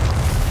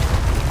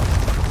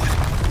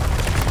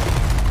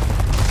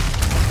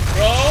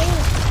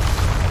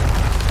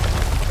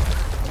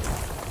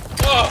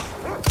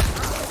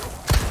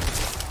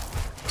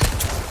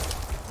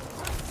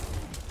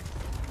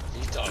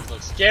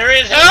scary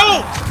as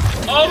hell!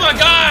 Oh my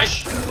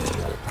gosh! Dude,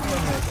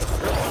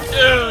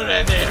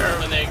 and they hurt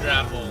when they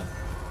grapple.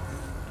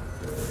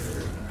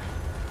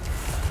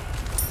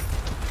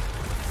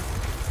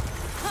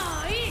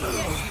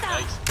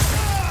 Yikes.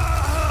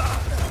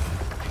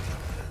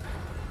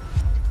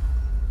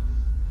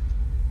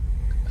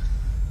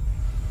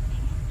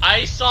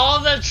 I saw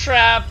the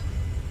trap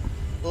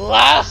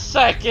last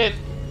second.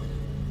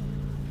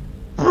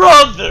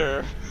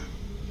 Brother!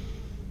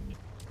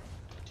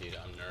 Dude,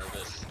 I'm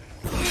nervous.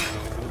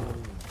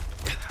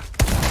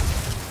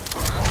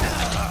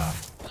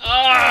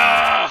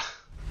 Ah!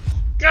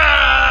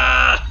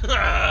 God!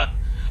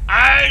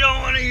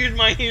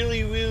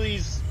 Tiny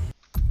wheelies.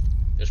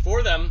 There's 4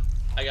 of them.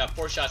 I got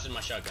 4 shots in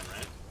my shotgun,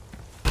 right?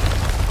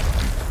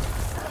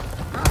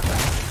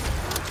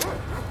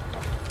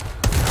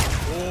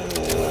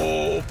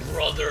 Oh,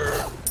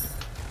 brother.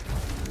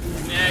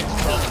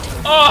 Next, brother.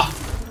 Oh!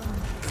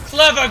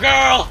 Clever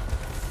girl!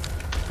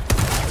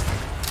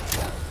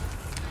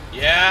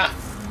 Yeah?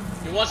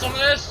 You want some of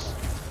this?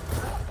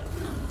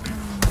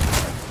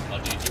 Oh,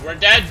 dude, you weren't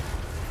dead?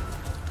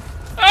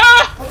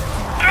 Ah!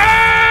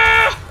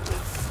 Ah!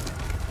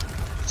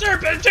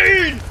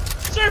 Serpentine!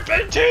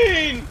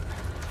 Serpentine!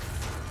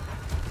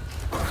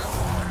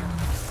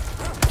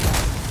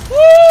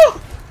 Woo!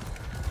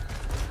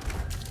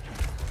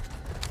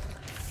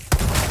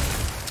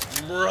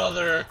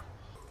 Brother.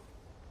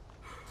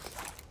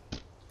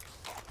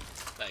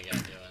 What's that guy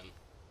doing?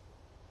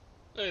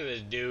 Look at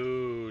this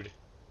dude.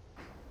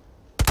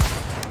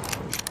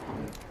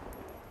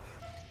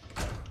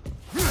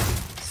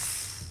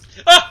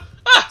 Ah!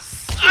 Ah!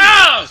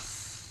 Ah!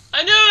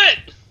 I knew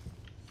it!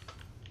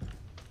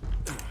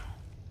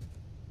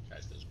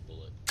 Tries this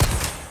bullet.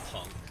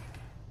 Punk.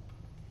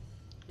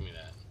 Give me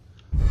that.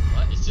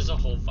 What? Is this a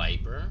whole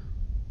Viper?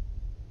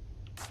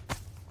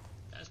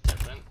 That's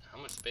different. How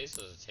much space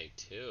does it take,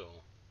 too?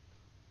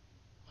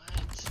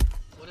 What?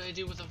 What do I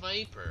do with a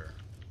Viper?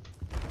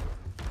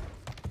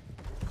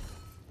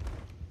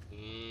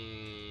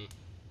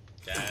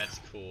 That's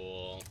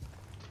cool.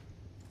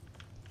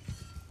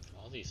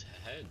 All these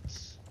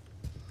heads.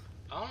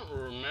 I don't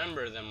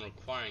remember them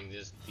requiring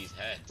these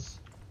heads.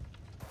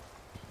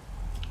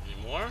 Any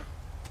more?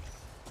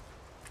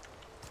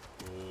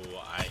 Ooh,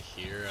 I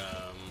hear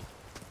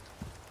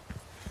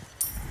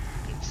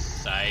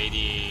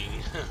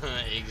exciting.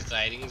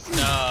 Exciting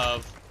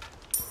stuff.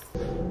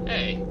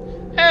 Hey.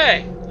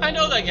 Hey! I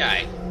know that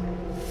guy.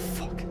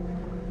 Fuck.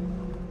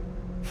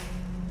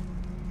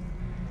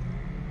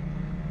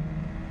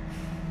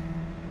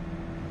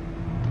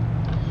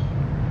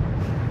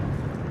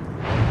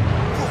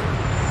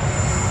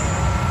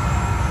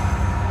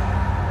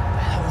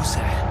 What was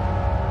that?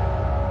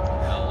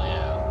 Hell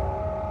yeah.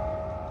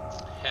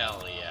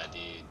 Hell yeah,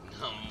 dude.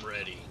 I'm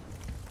ready.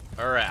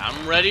 Alright,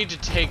 I'm ready to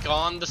take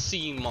on the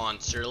sea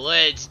monster.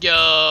 Let's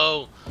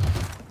go!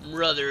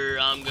 Brother,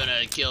 I'm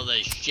gonna kill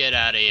the shit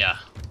out of ya.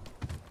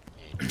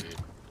 Hey, dude.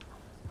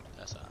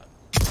 That's a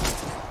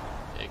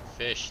big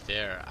fish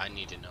there. I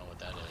need to know what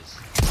that is.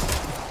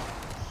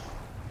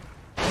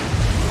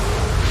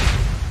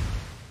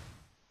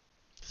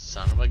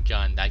 Son of a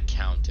gun, that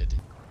counted.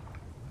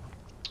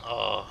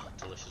 Oh,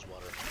 delicious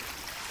water.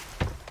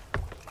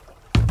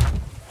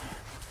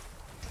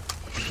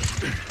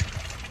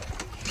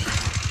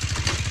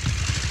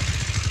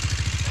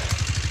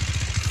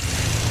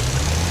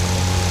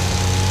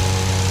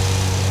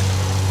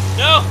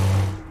 No!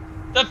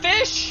 The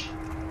fish!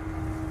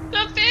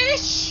 The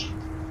fish!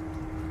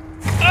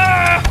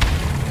 Ah!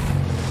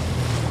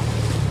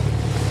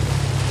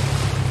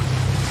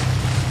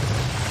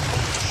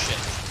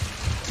 Shit.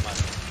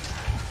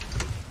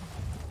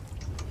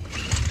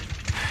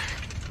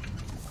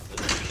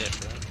 This is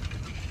different.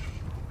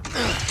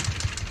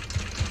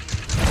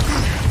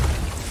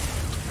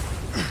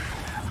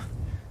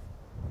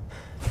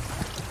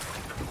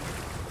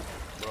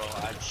 Bro,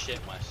 I'd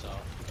shit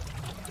myself.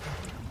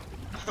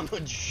 I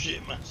would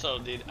shit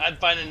myself, dude. I'd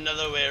find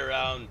another way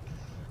around.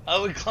 I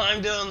would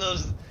climb down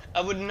those. I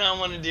would not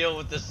want to deal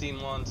with the sea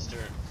monster.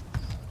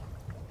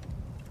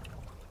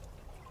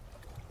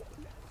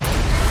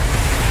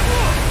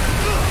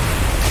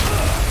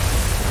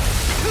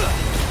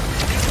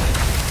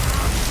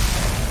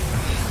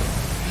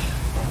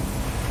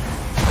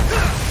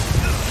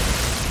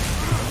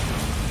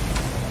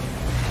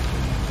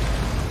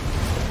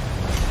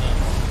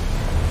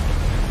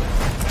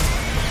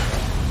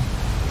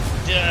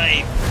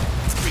 Die,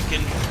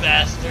 freaking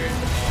bastard.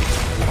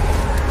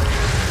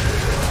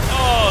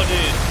 Oh,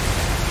 dude.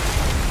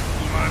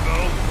 Margo.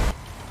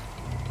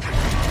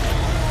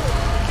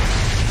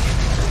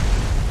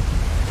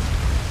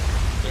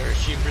 There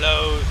she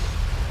blows.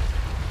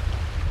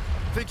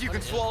 Think you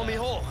can swallow me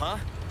whole, huh?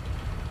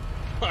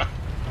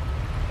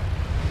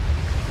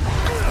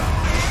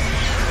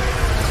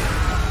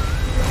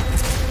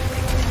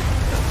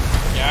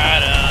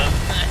 Got him.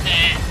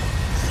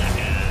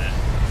 Sucker.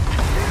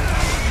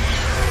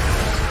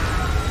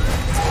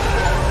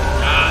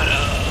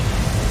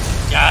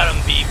 Got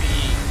him, BB.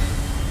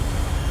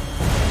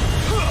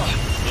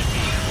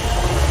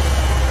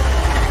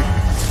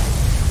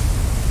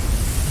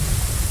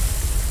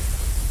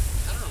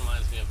 Kind of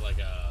reminds me of like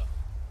a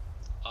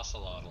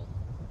ocelotl.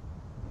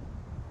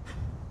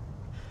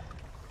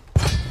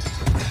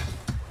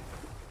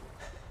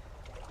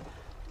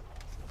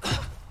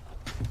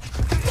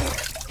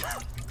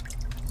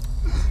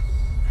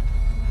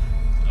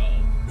 Oh,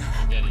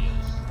 forget he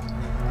is.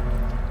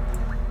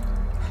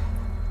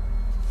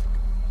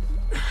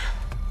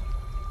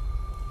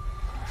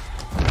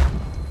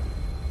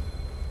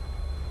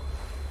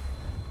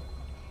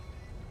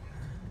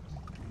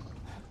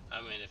 I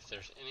mean, if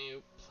there's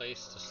any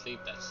place to sleep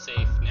that's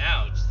safe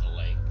now, it's the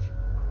lake.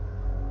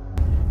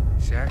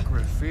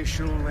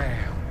 Sacrificial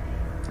lamb,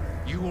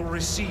 you will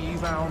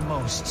receive our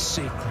most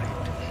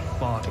sacred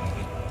body.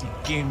 It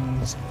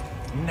begins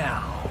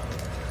now.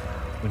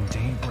 When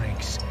day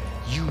breaks,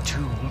 you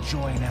two will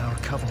join our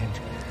covenant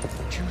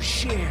to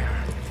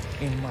share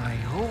in my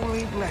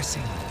holy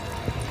blessing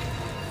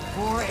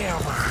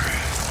forever.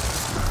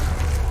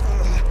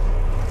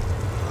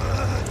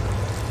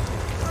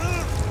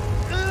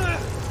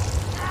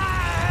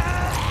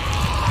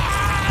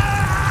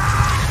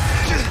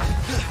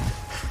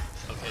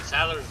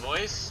 Tyler's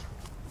voice,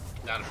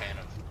 not a fan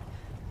of.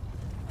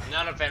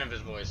 Not a fan of his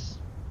voice.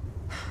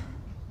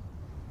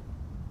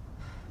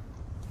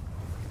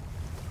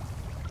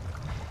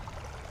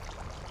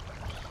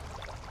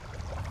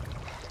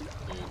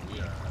 Dude, we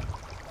are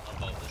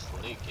above this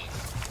leaking.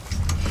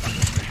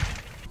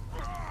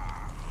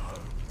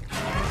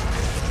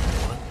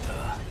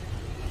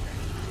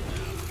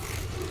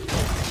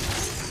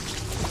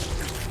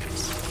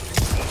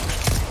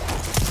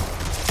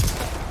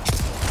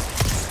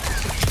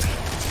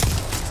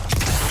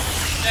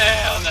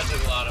 Damn, that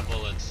took a lot of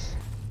bullets.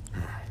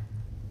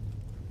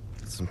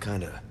 Some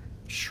kind of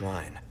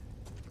shrine.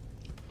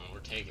 Well, we're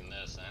taking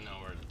this. I know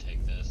where to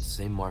take this.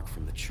 Same mark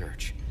from the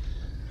church.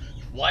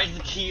 Why is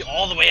the key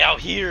all the way out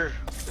here?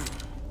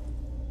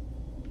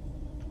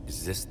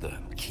 Is this the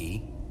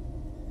key?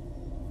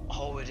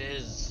 Oh, it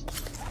is.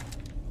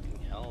 Being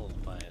held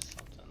by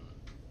something.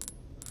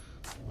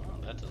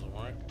 Oh, that doesn't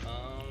work.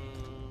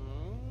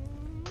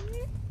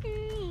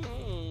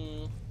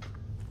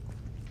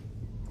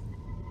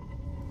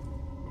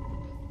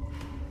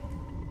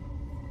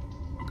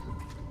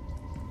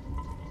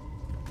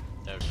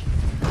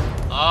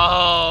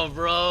 Oh,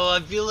 bro, I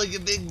feel like a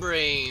big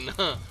brain.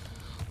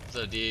 What's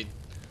up, dude?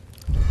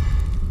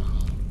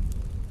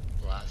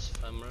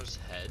 Blasphemer's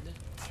head.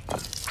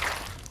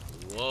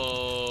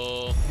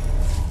 Whoa.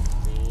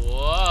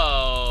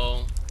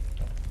 Whoa.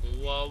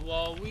 Whoa,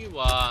 whoa, wee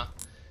wah.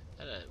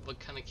 What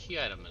kind of key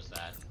item is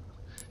that?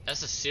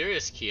 That's a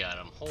serious key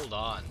item. Hold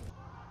on.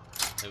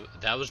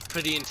 That was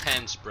pretty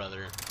intense,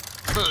 brother.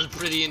 That was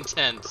pretty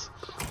intense.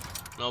 I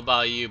don't know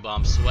about you, but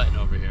I'm sweating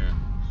over here.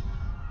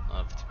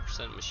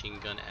 50% machine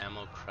gun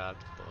ammo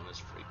craft bonus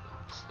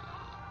frequency.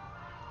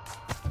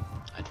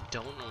 I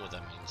don't know what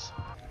that means.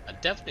 I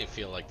definitely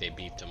feel like they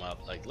beefed him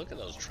up. Like, look at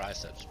those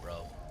triceps,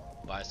 bro.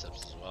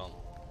 Biceps as well.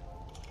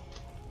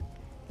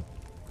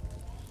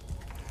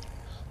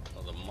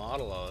 Well, the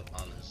model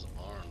on his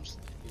arms,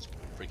 he's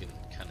freaking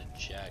kind of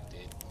jacked,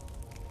 dude.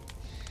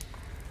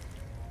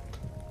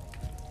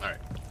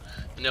 Alright.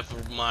 Enough of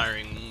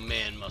admiring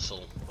man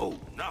muscle. Oh,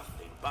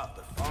 nothing but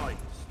the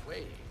finest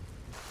way.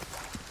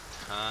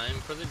 Time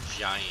for the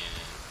giant.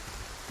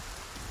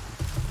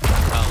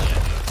 Oh,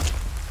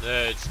 yeah,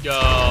 let's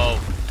go.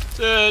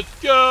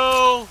 Let's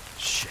go.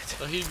 Shit.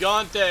 The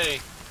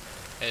gigante.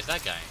 Hey, it's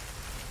that guy.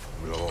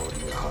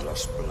 Gloria a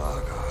las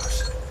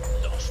plagas.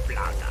 Los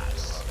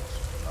plagas.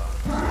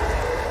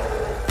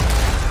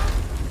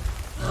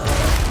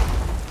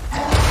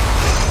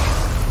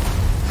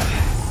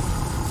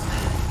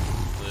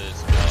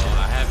 Let's go.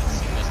 I haven't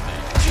seen this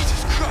thing.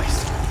 Jesus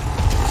Christ.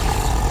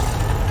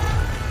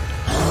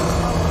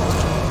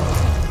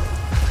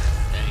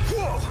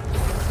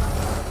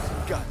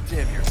 God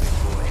damn, you're a big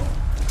boy.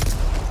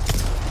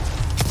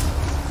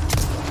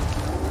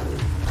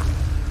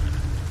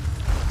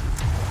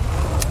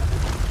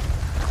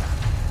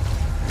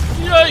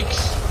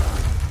 Yikes!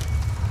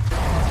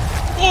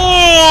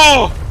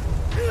 Oh!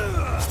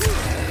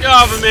 Get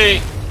off of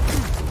me!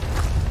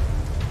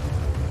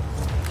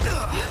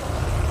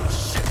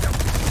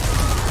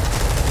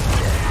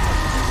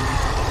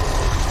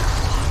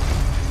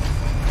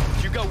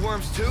 You got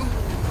worms too?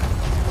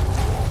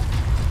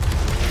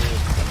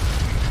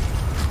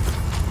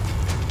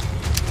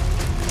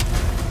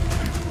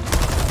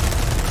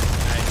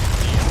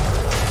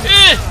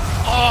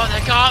 Oh,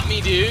 that got me,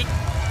 dude.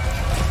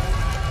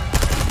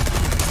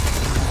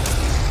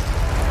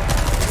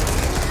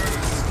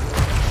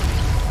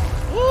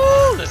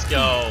 Woo, let's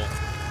go.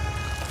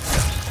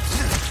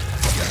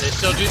 They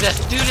still do that.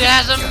 Dude, it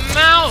has a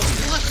mouth.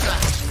 Look at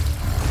that.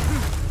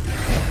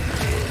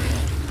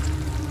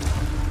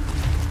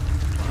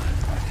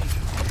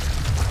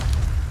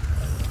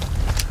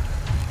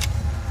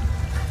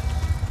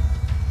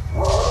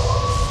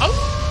 Oh.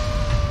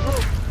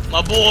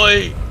 My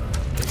boy.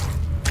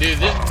 Dude,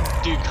 this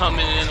dude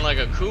coming in like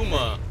a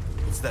Kuma.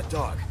 It's that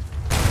dog.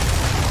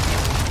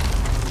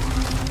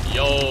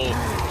 Yo,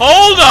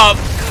 hold up!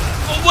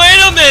 Oh, wait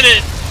a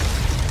minute!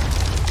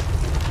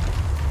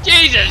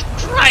 Jesus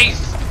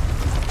Christ!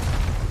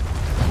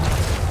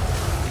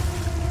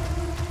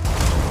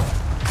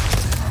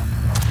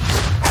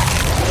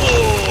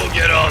 Oh,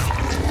 get up!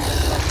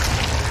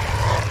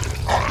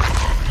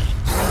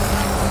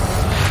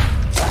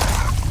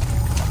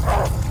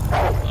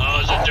 Oh,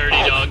 it's a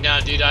dirty dog now,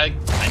 dude. I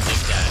think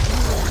that.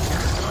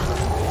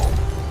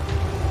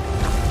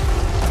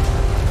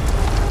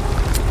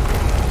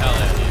 Hell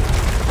yeah, dude.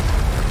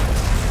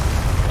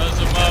 Buzz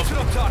him up. That's what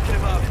I'm talking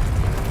about.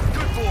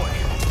 Good boy.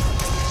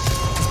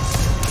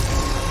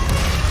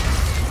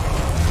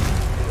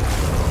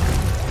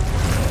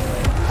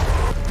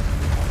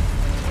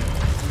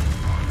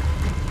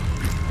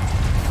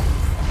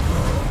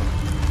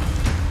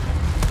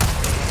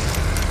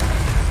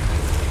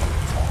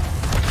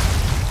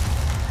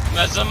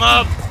 Mess him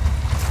up!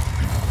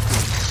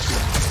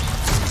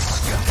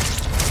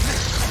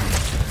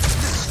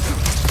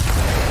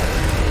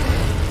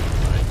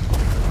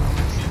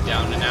 He's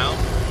down and out.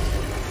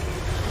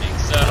 Think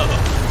so.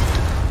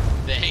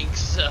 Think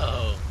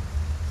so.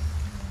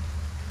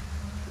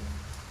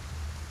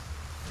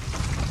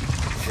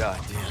 God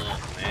damn. Oh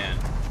man.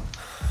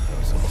 That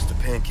was almost a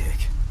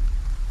pancake.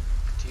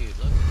 Dude,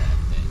 look at that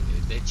thing,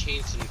 dude. They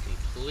changed him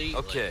completely.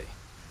 Okay.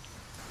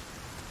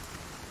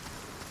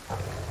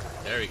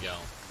 There we go.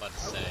 About to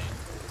say.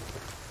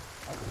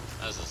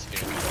 That was a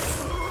scary.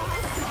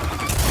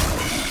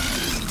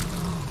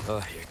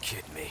 Oh, you're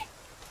kidding me.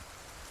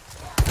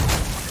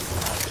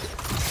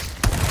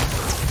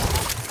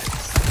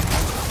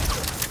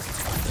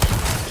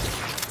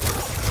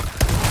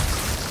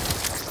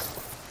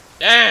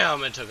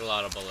 Damn, it took a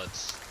lot of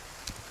bullets.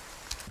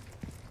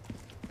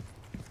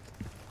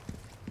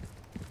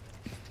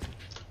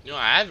 You know,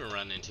 I haven't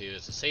run into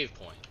is a save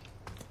point.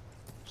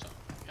 So,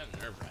 kind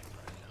of nerve-wracking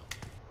right now.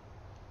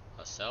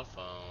 A cell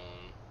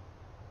phone.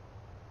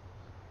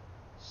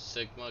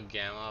 Sigma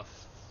Gamma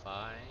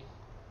Phi.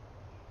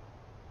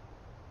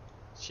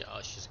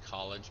 Oh, she's a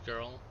college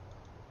girl.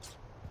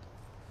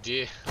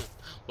 Dude,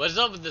 what's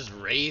up with this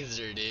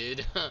razor,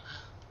 dude?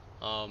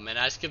 Oh man,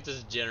 I skipped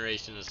this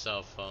generation of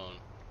cell phone.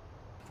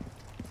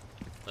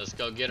 Let's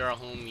go get our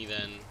homie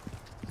then.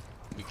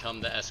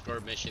 Become the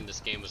escort mission this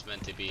game was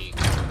meant to be.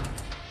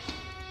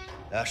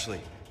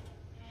 Ashley.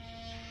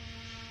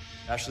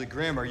 Ashley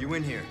Graham, are you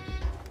in here?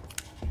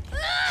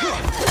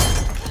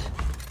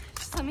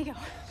 Just let me go.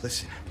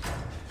 Listen.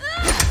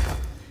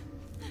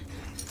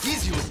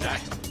 Easy with that.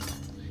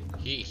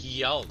 He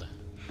yelled.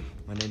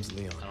 My name's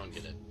Leon. I don't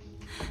get it.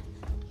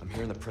 I'm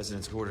hearing the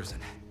president's orders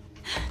and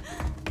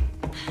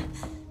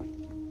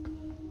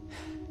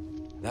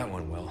that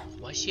went well.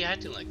 Why is she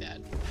acting like that?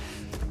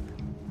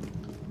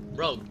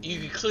 Bro,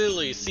 you can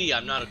clearly see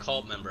I'm not a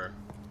cult member.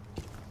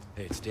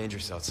 Hey, it's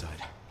dangerous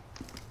outside.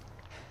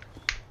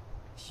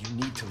 You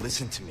need to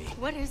listen to me.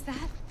 What is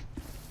that?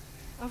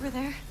 Over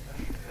there?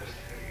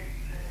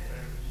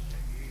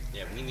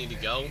 Yeah, we need to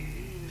go.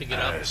 Pick it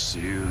up.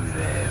 Pursue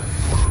them.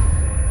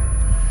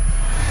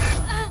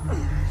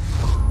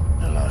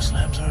 The lost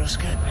lambs are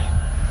escaping.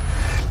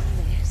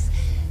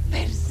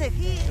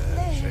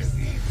 Perseguirles.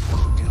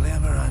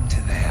 Deliver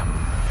unto them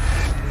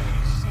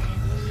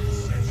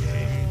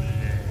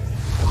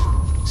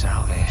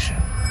salvation.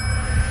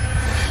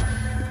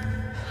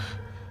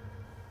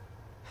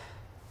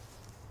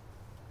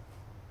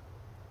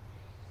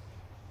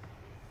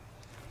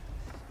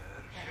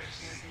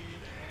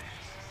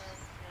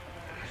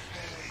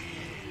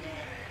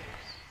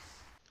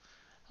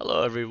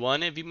 Hello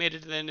everyone, if you made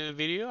it to the end of the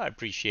video, I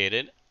appreciate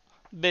it.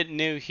 Bit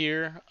new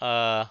here.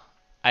 I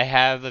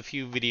have a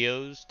few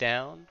videos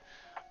down.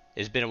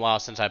 It's been a while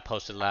since I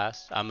posted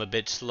last. I'm a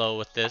bit slow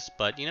with this,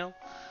 but you know,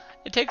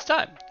 it takes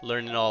time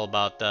learning all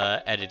about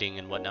the editing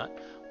and whatnot.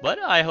 But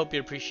I hope you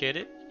appreciate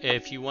it.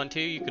 If you want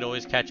to, you could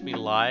always catch me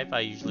live.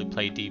 I usually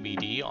play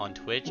DBD on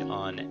Twitch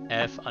on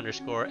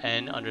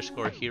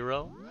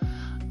F_N_hero.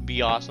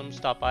 Be awesome,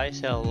 stop by,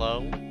 say hello.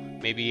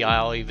 Maybe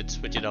I'll even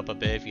switch it up a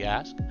bit if you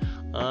ask.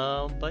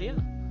 But yeah,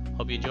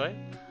 hope you enjoy it.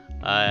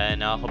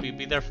 And I hope you'll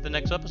be there for the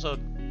next episode.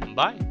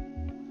 Bye.